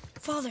 shakes.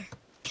 Father,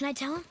 can I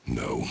tell him?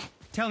 No.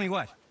 Tell me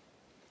what?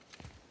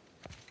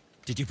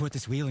 Did you put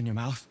this wheel in your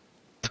mouth?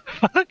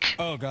 Fuck.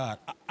 Oh, God.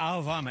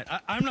 I'll vomit.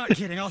 I'm not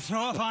kidding. I'll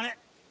throw up on it.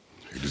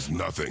 It is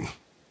nothing.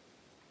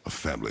 A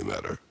family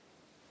matter.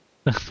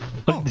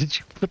 Why did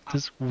you put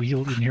this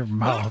wheel in your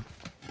mouth?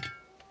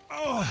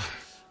 Oh,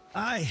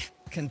 I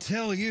can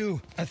tell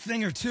you a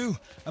thing or two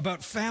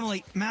about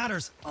family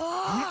matters.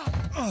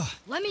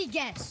 Let me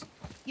guess.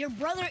 Your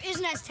brother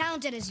isn't as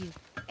talented as you,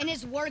 and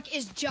his work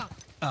is junk.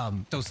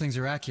 Those things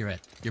are accurate.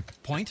 Your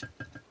point?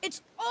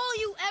 It's all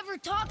you ever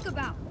talk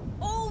about,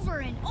 over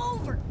and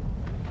over.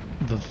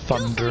 The Do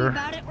something thunder.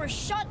 about it or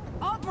shut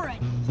up already.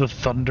 The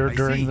thunder I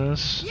during see.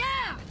 this.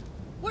 Yeah!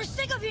 We're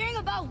sick of hearing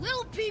about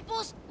little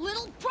people's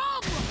little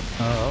problems.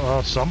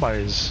 Well,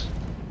 somebody's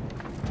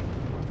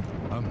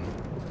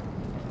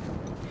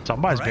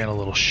Alright. being a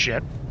little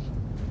shit.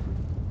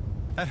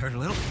 That hurt a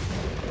little.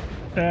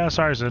 Yeah,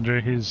 sorry,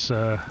 Sindri. He's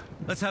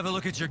Let's have a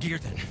look at your gear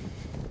then.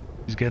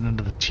 getting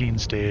into the teen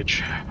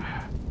stage.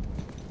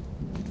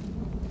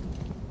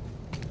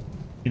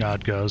 You know how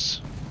it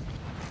goes.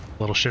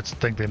 Little shits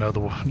think they know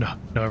know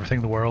everything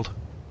in the world.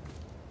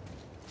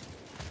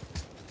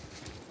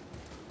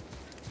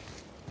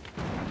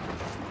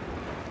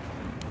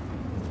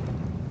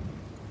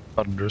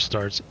 Thunder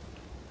starts,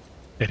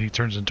 and he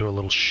turns into a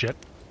little shit.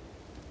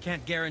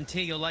 Can't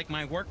guarantee you'll like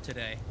my work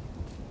today.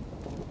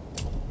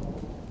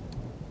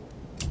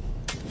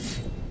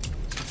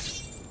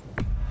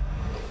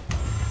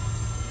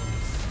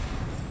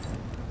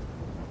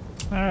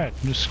 Alright,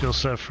 new skill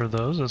set for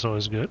those. That's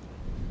always good.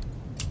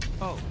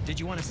 Oh, did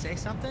you want to say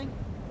something?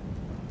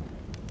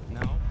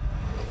 No?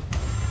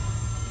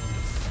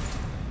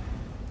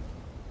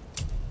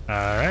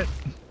 Alright,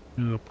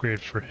 new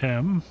upgrade for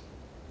him.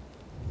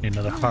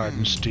 Another hardened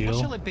What steel.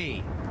 shall it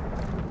be?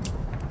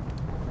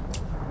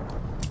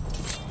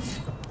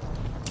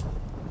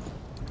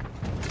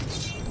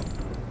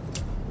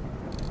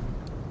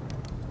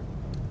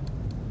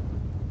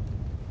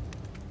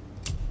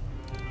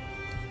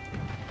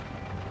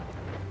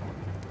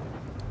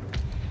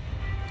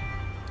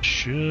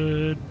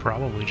 Should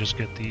probably just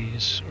get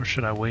these, or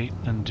should I wait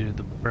and do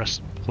the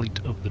breastplate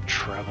of the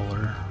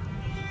traveler?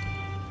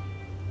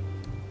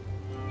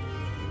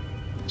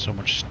 So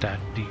much stat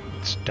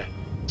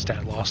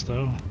loss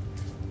though.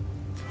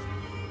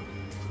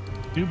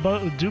 Do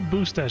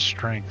boost that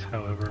strength,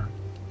 however.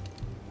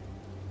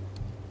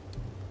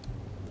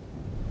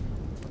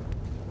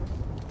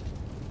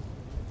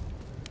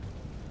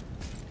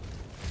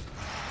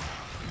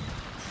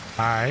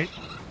 Alright,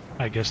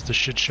 I guess the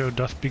shit show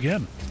doth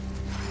begin.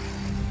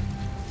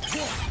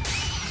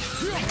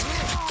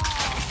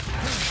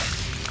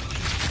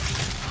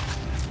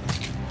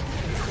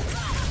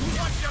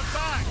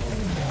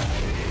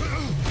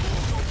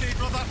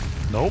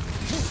 Nope.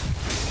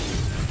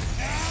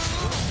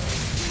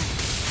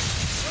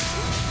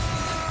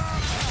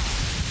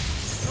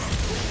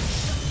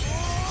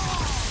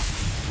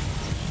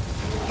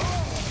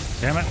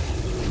 Damn it.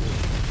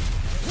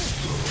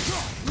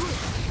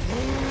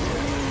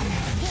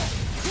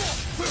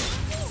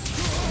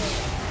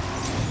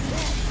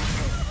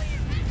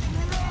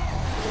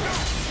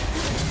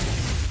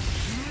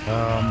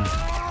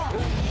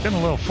 Getting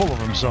a little full of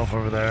himself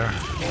over there.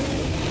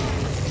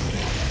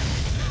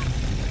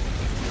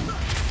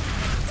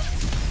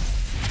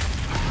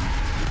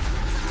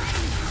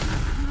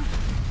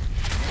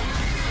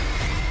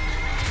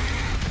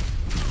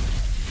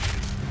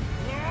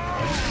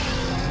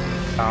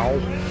 Ow.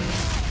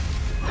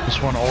 This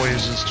one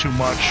always is too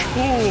much.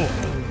 Ooh!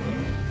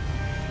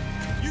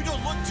 You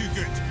don't look too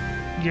good.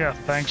 Yeah,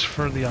 thanks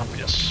for the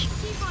obvious.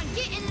 Keep on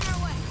getting in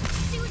our way.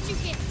 See what you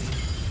get.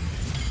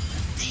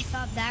 They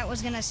thought that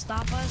was gonna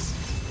stop us.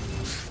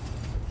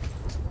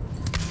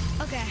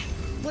 Okay,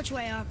 which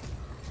way up?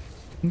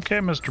 Okay,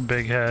 Mr.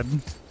 Big Head.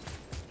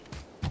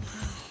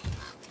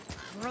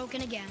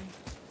 Broken again.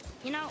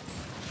 You know,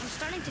 I'm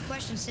starting to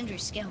question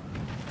Sindri's skill.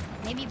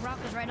 Maybe Brock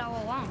was right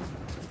all along.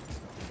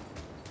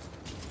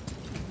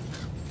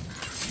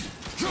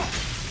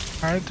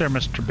 Alright there,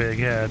 Mr. Big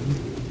Head.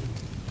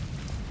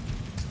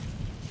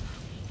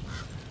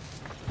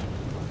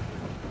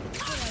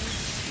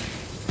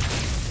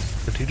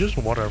 Did he just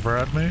whatever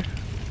at me?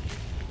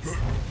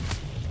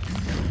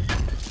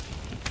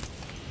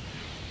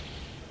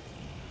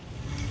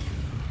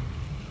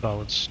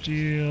 Solid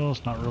steel,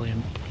 it's not really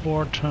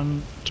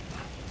important.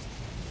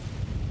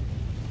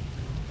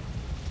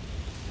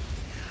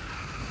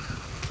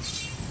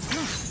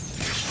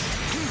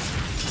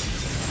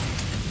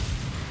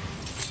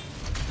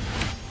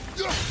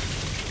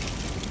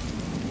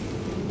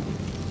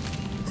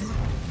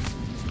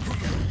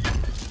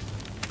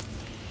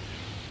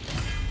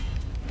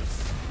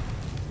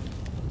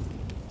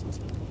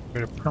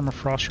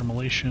 Permafrost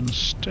remulation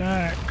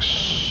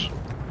stacks.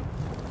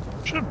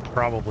 Should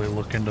probably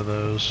look into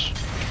those.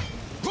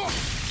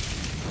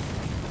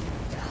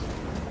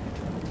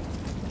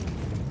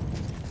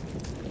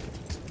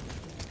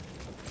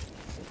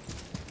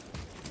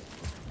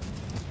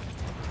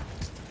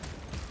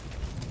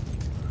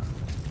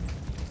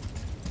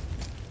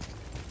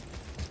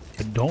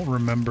 I don't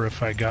remember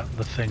if I got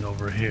the thing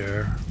over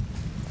here.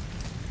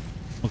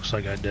 Looks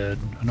like I did.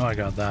 I know I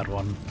got that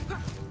one.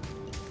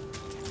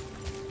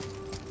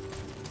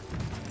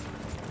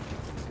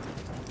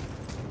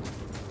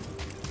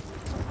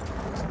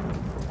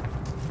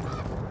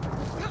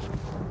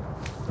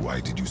 Why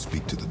did you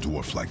speak to the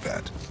dwarf like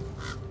that?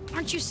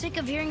 Aren't you sick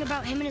of hearing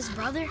about him and his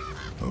brother?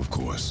 Of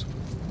course.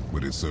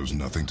 But it serves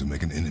nothing to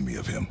make an enemy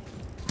of him.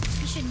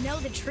 You should know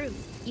the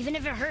truth, even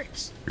if it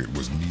hurts. It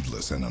was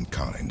needless and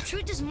unkind.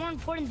 Truth is more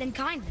important than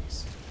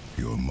kindness.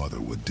 Your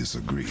mother would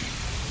disagree.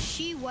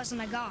 She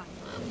wasn't a god.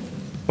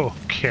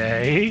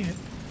 Okay.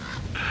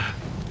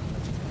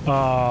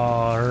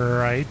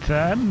 Alright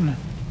then.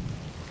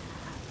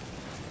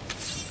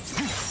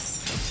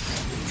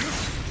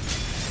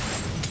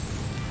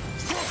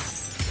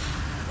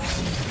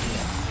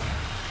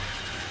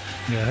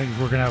 Yeah, I think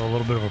we're gonna have a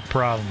little bit of a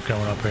problem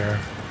coming up here.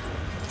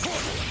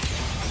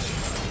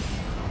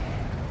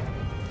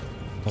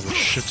 All the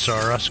shits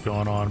are us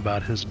going on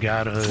about his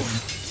godhood.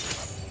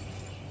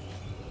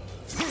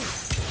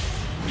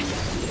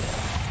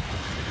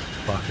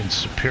 Fucking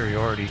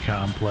superiority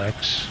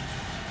complex.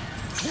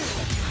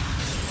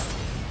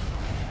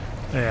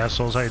 Hey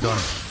assholes, how you doing?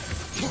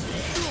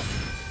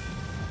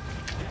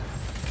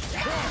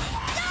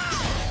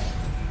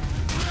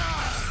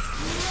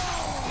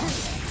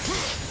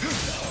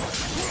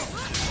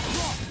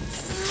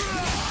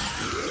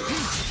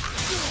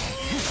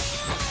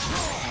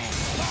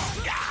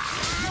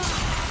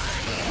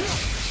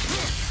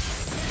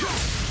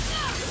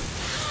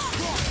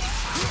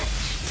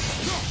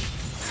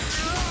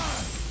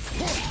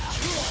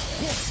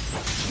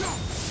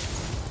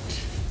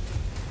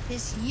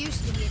 This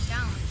used to be a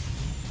challenge.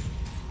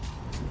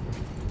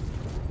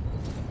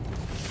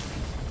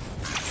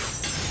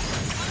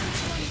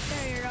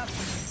 Carry her up.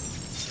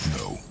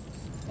 No.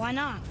 Why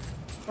not?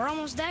 We're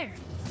almost there.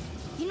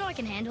 You know I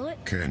can handle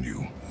it. Can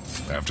you?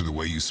 After the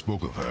way you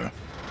spoke of her,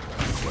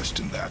 I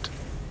question that.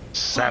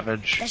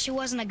 Savage. That she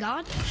wasn't a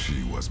god?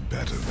 She was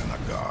better than a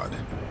god,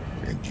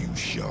 and you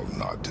shall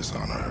not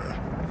dishonor her.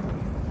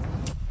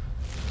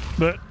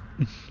 But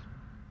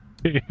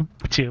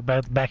you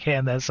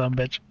backhand that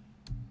sumbitch.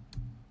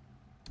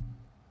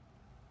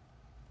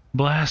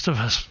 Blast of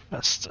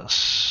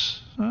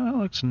Asbestos. That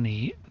looks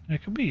neat.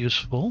 It could be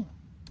useful.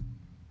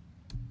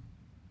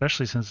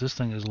 Especially since this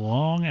thing is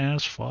long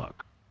as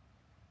fuck.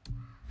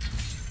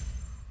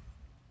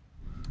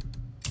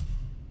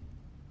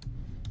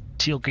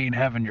 Teal ain't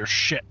having your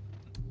shit.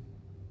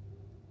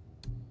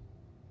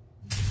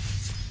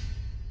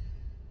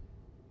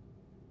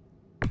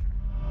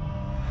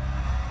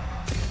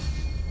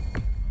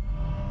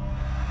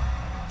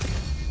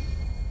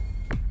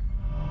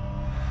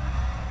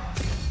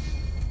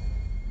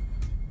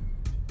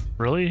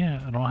 Really?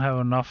 I don't have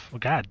enough. Oh,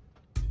 God.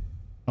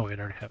 Oh, wait,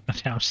 I already have.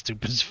 I'm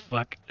stupid as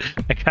fuck.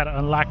 I gotta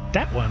unlock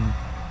that one.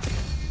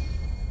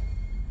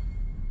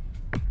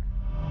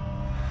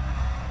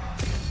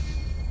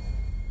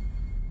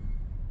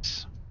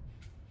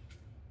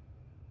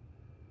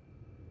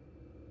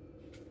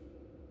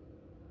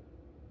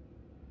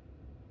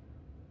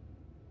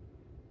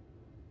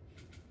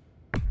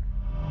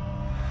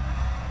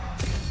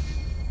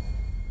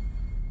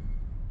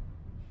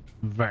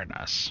 Very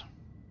nice.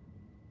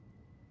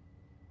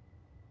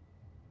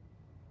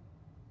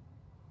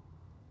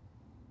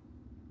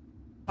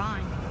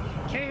 Fine.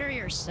 Carry her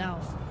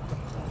yourself.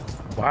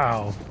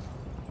 Wow.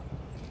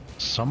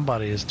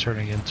 Somebody is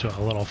turning into a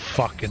little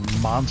fucking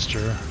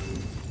monster.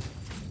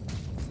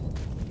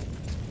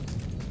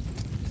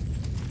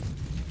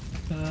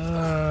 Do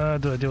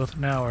I deal with it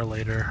now or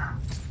later?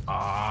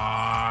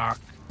 Ah.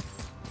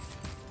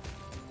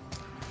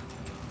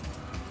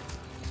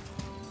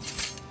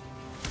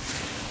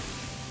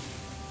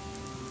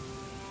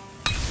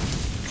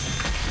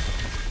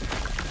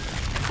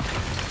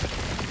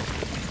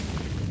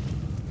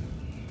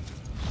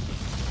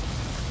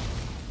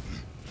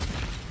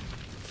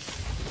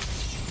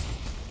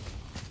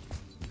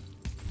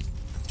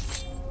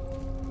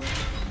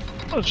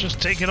 Let's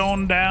just take it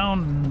on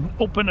down and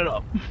open it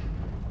up. I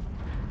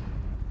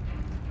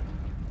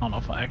don't know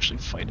if I actually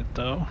fight it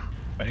though.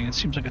 Fighting it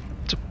seems like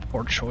it's a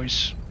poor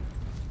choice.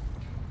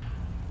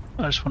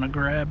 I just want to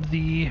grab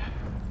the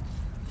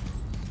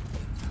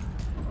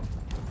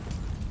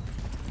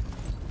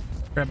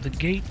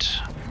gate,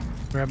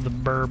 grab the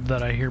burb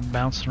that I hear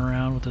bouncing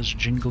around with this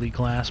jingly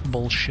glass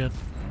bullshit.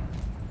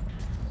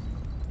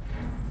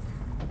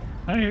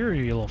 I hear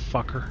you, little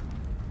fucker.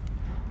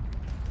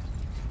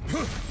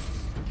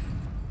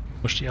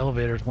 Wish the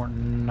elevators weren't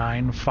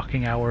 9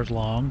 fucking hours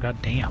long. God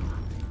damn.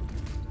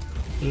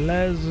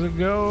 Let's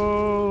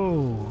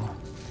go.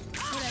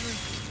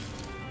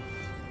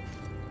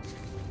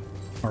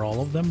 Whatever. Are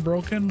all of them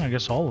broken? I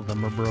guess all of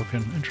them are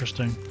broken.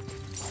 Interesting.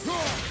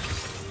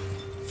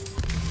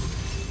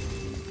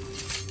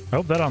 I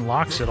hope that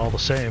unlocks it all the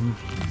same.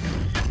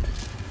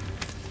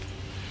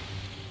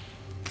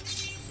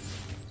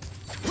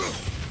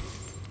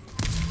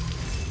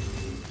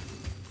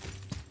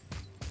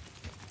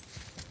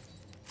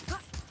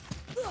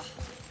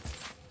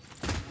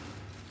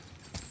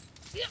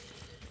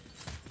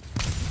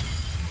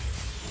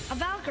 A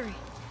Valkyrie.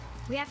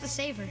 We have to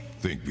save her.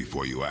 Think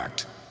before you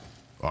act.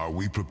 Are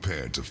we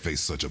prepared to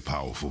face such a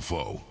powerful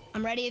foe?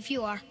 I'm ready if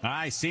you are.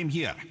 Aye, same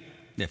here.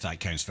 If that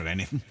counts for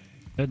anything.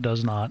 It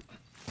does not.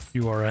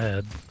 You are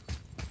ahead.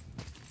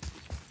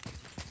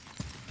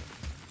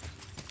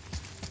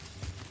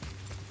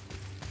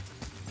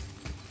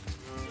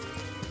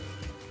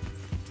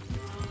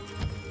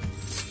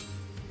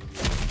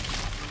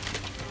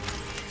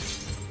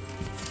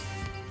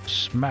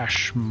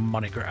 Smash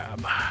money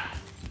grab.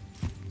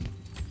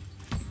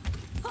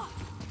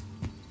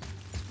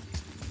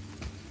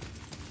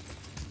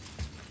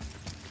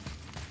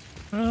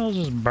 Where's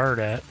this bird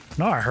at?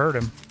 No, I heard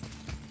him.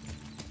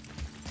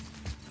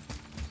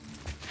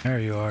 There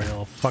you are, you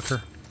little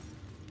fucker.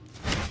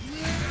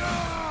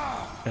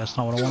 That's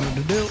not what I wanted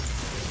to do.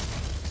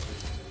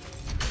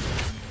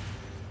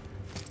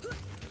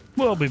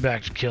 We'll be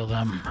back to kill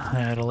them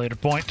at a later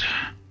point.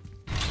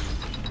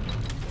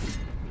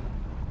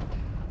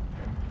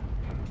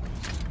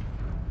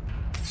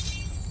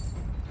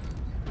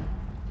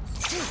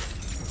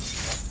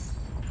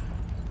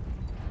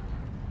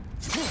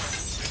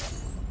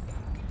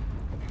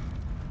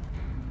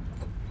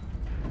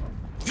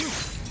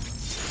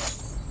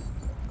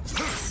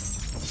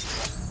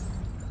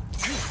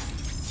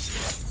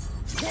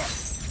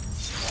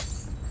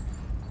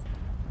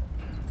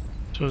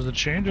 So is the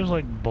chain just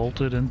like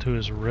bolted into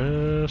his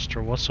wrist,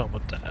 or what's up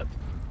with that?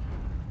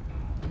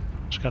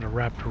 Just got it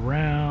wrapped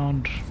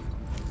around.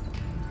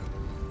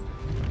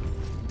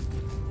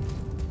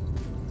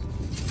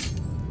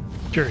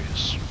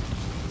 Curious.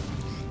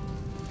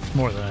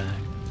 More than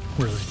anything,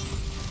 really.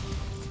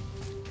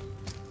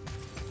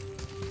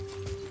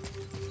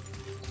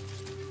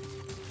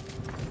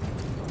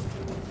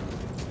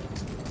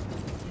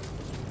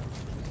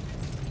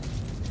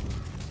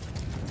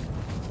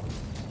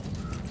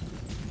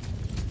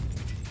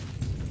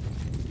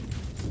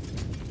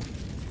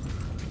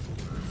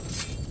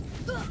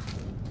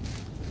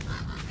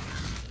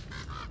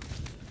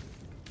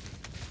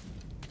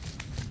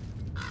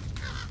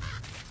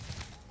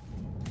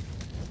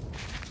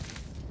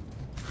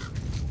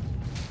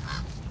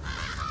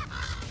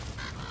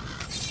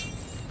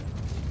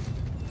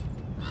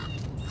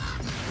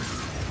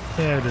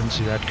 Yeah, I didn't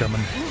see that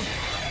coming.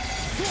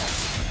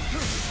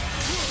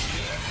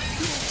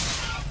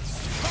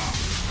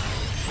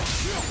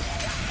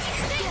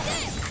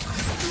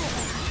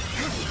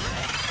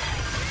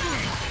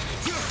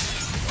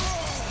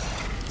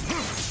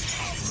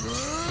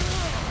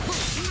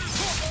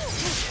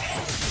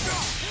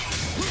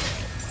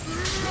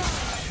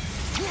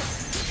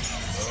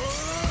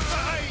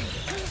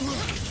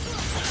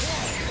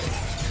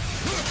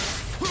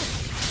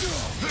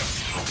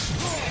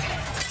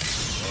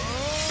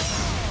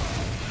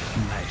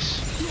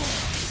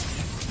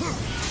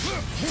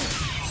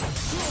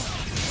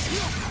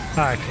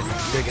 I can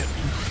dig it.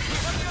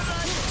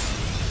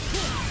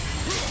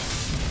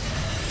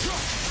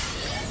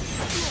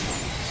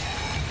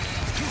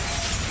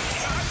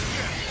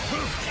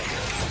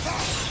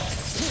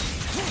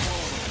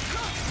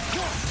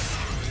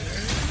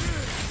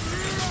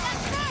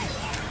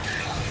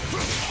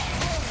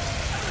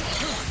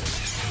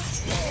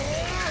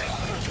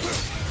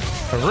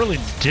 I really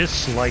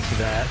dislike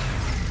that.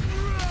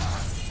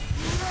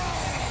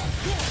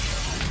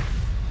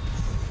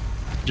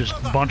 Just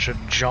a bunch of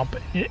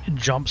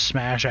jump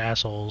smash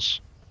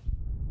assholes.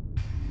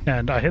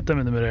 And I hit them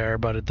in the midair,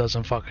 but it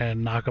doesn't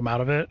fucking knock them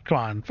out of it. Come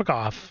on, fuck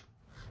off.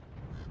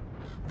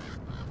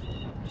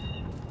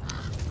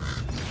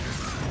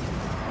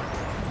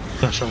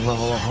 That's a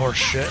level of horse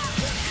shit.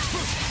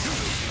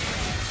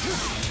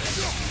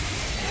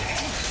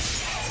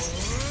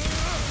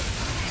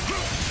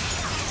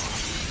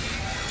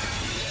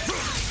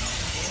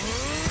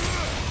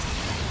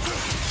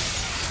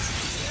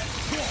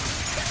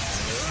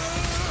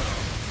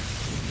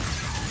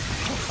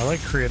 I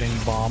like creating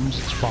bombs,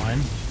 it's fine.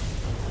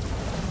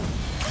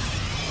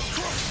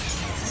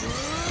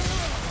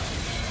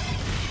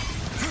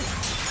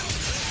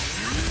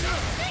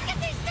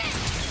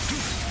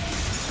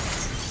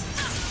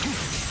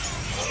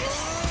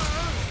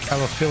 I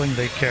have a feeling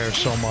they care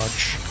so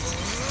much.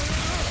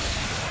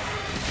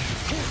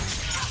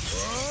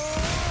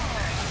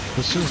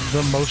 This is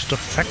the most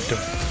effective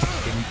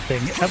fucking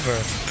thing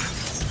ever.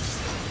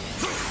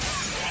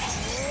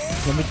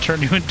 Let me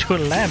turn you into a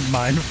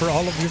landmine for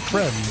all of your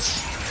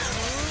friends.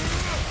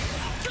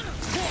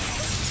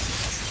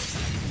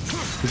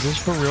 Is this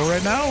for real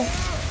right now?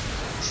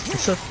 Is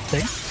this a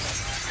thing?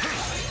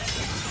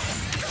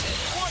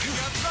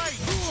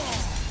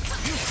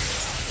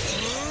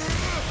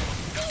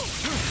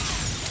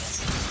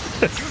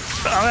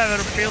 I'm having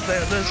a field day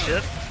with this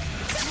shit.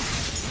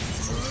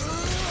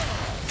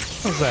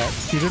 What's that?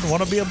 You didn't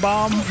want to be a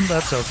bomb?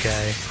 That's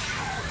okay.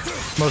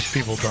 Most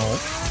people don't.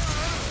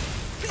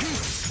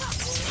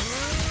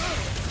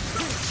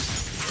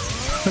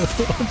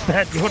 What's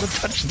that? You want to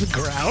touch the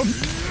ground?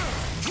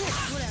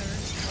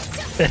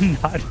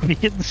 And not be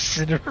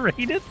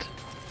incinerated?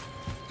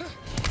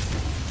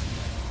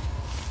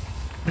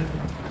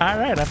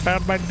 Alright, I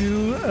found my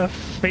new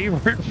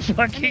favorite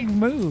fucking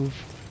move.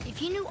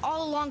 If you knew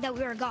all along that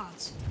we were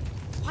gods,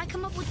 why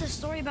come up with this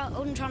story about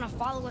Odin trying to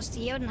follow us to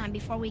Jotunheim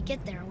before we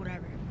get there or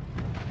whatever?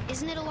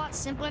 Isn't it a lot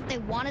simpler if they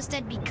want us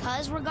dead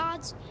because we're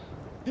gods?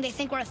 And they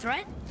think we're a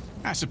threat?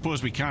 I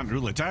suppose we can't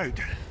rule it out.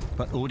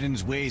 But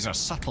Odin's ways are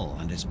subtle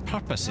and his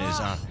purposes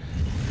are...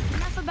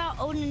 Enough about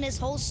Odin and his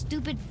whole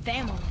stupid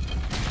family.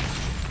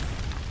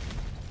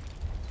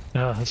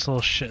 Oh, this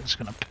little shit's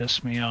gonna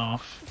piss me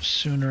off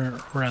sooner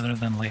rather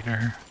than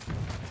later.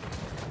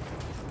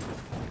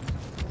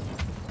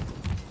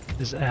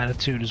 His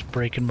attitude is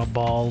breaking my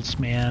balls,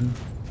 man.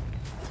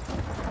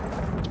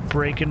 It's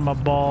breaking my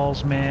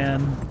balls,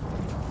 man.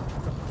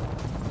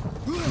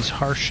 He's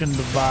harshing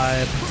the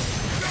vibe.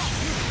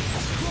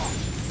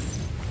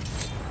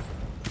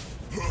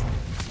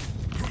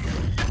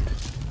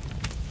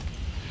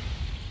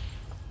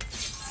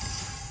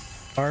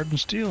 Hard and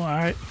steel,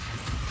 alright.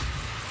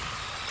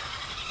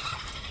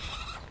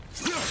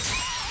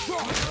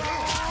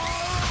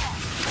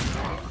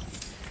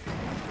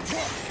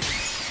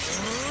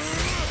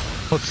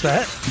 What's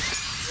that?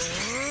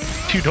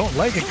 You don't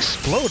like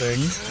exploding?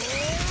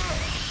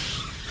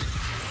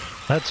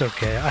 That's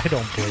okay, I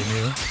don't blame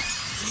you.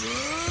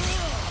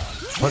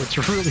 But it's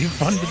really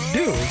fun to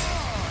do.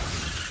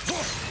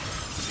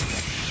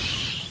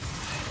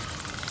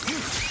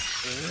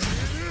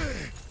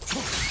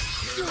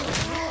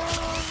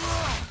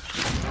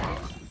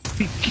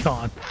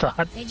 God,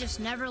 thought. They just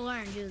never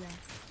learn, do they?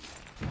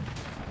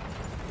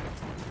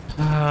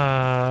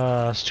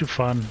 It's too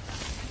fun.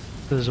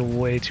 This is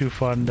way too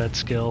fun, that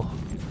skill.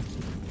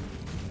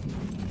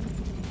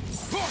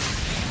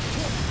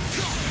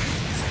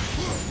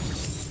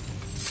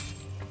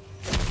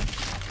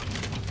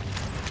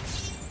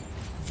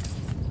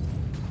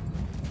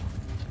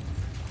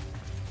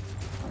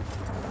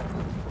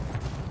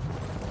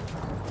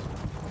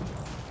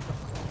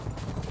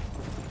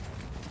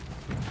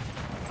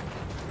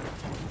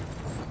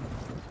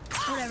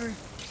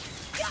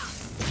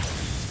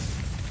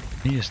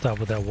 You need to stop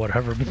with that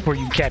whatever before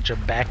you catch a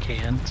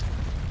backhand.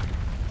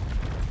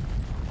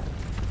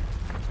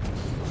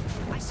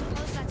 I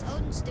suppose that's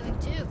Odin's doing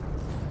too.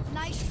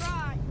 Nice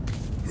try.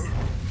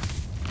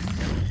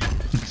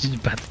 He's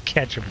about to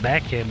catch a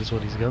backhand is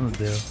what he's gonna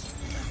do.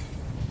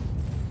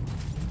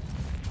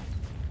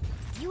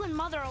 You and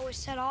Mother always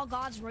said all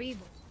gods were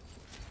evil.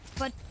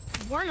 But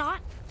we're not.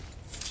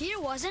 Tyr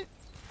wasn't.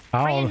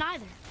 Freya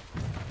neither.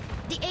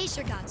 The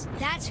Aesir gods,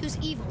 that's who's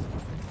evil.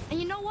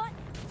 And you know what?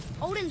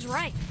 Odin's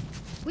right.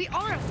 We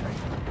are a threat.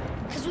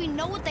 Because we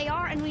know what they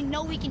are and we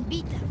know we can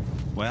beat them.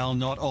 Well,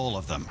 not all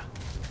of them.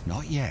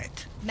 Not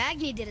yet.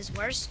 Magni did his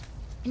worst,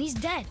 and he's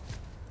dead.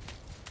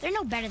 They're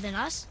no better than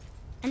us,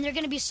 and they're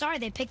gonna be sorry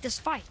they picked this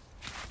fight.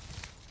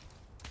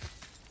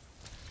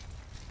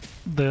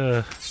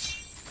 The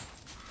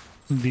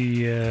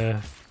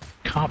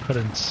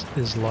confidence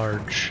is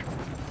large.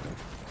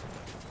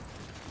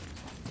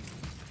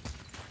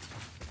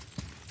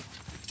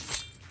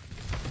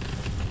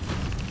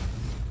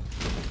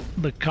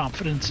 The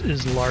confidence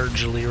is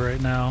largely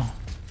right now.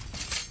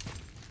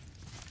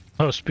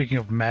 Oh, speaking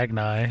of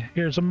Magni,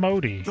 here's a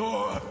Modi.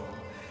 Thor,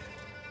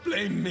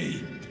 blame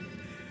me.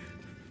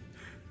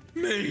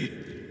 Me.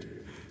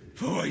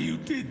 For what you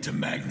did to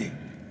Magni.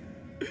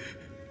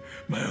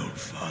 My own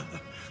father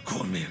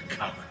called me a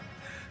coward.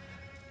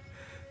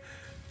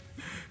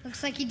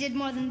 Looks like he did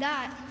more than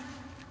that.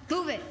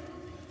 Move it,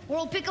 or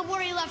we'll pick up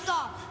where he left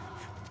off.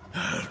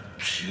 I'll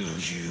kill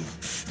you.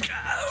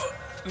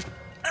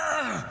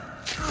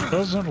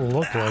 Doesn't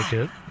look like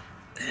it.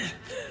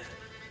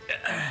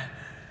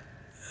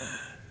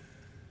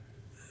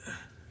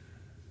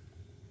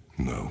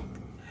 No.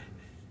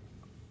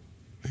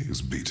 He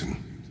is beaten.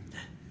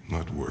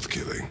 Not worth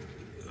killing.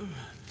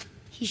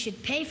 He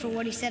should pay for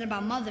what he said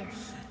about Mother.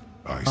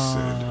 I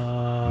said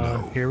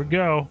no. Here we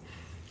go.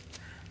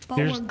 But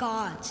we're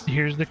gods.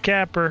 Here's the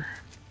capper.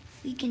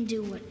 We can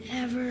do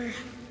whatever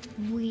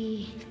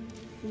we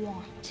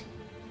want.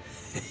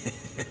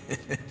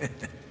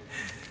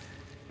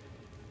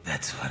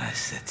 That's what I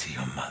said to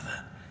your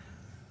mother,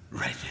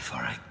 right before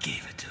I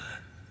gave it to her.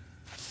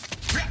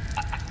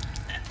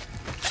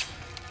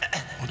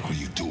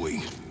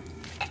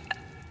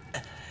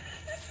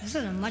 This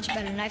is a much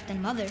better knife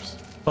than Mother's.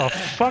 The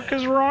fuck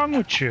is wrong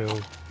with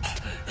you?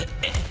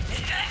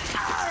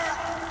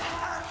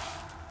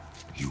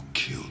 You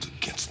killed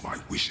against my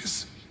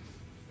wishes.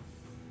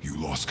 You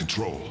lost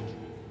control.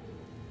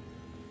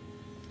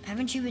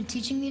 Haven't you been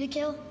teaching me to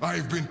kill?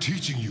 I've been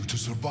teaching you to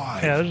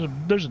survive. Yeah,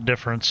 there's a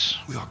difference.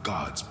 We are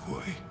gods,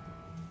 boy.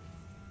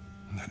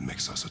 And that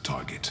makes us a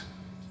target.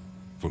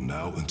 From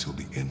now until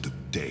the end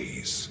of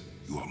days,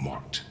 you are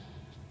marked.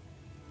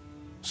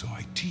 So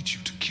I teach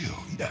you to kill,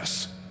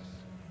 yes,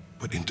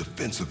 but in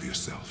defense of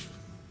yourself.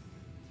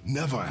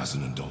 Never as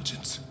an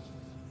indulgence.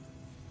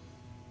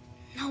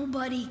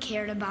 Nobody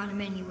cared about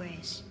him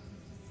anyways.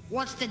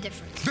 What's the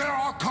difference? There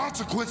are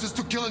consequences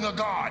to killing a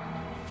god!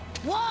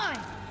 Why?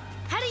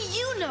 How do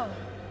you know?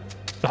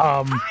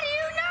 Um, How do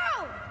you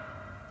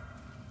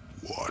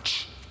know?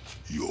 Watch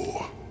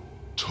your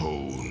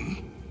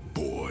tone,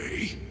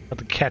 boy. About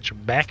to catch a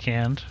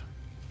backhand.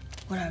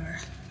 Whatever.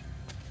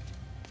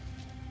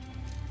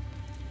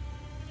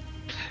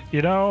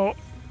 You know,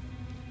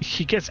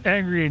 he gets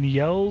angry and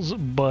yells,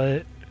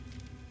 but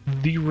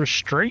the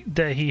restraint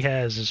that he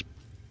has is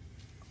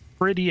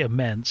pretty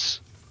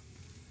immense.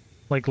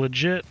 Like,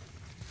 legit,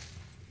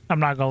 I'm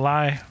not gonna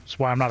lie, that's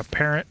why I'm not a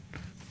parent,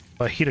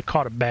 but he'd have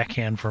caught a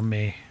backhand from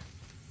me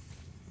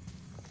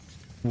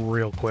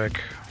real quick.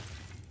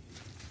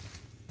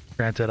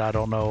 Granted, I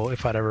don't know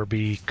if I'd ever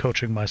be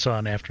coaching my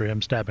son after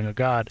him stabbing a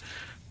god.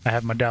 I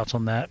have my doubts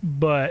on that,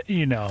 but,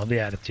 you know, the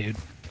attitude.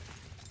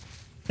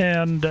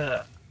 And,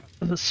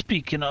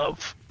 speaking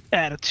of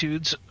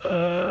attitudes,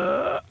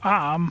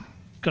 I'm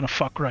gonna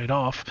fuck right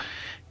off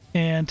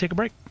and take a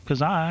break,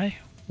 because I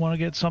want to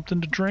get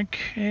something to drink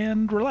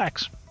and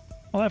relax.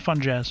 All that fun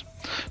jazz.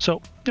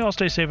 So, y'all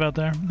stay safe out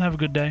there, have a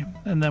good day,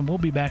 and then we'll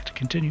be back to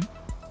continue,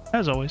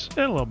 as always,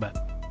 in a little bit.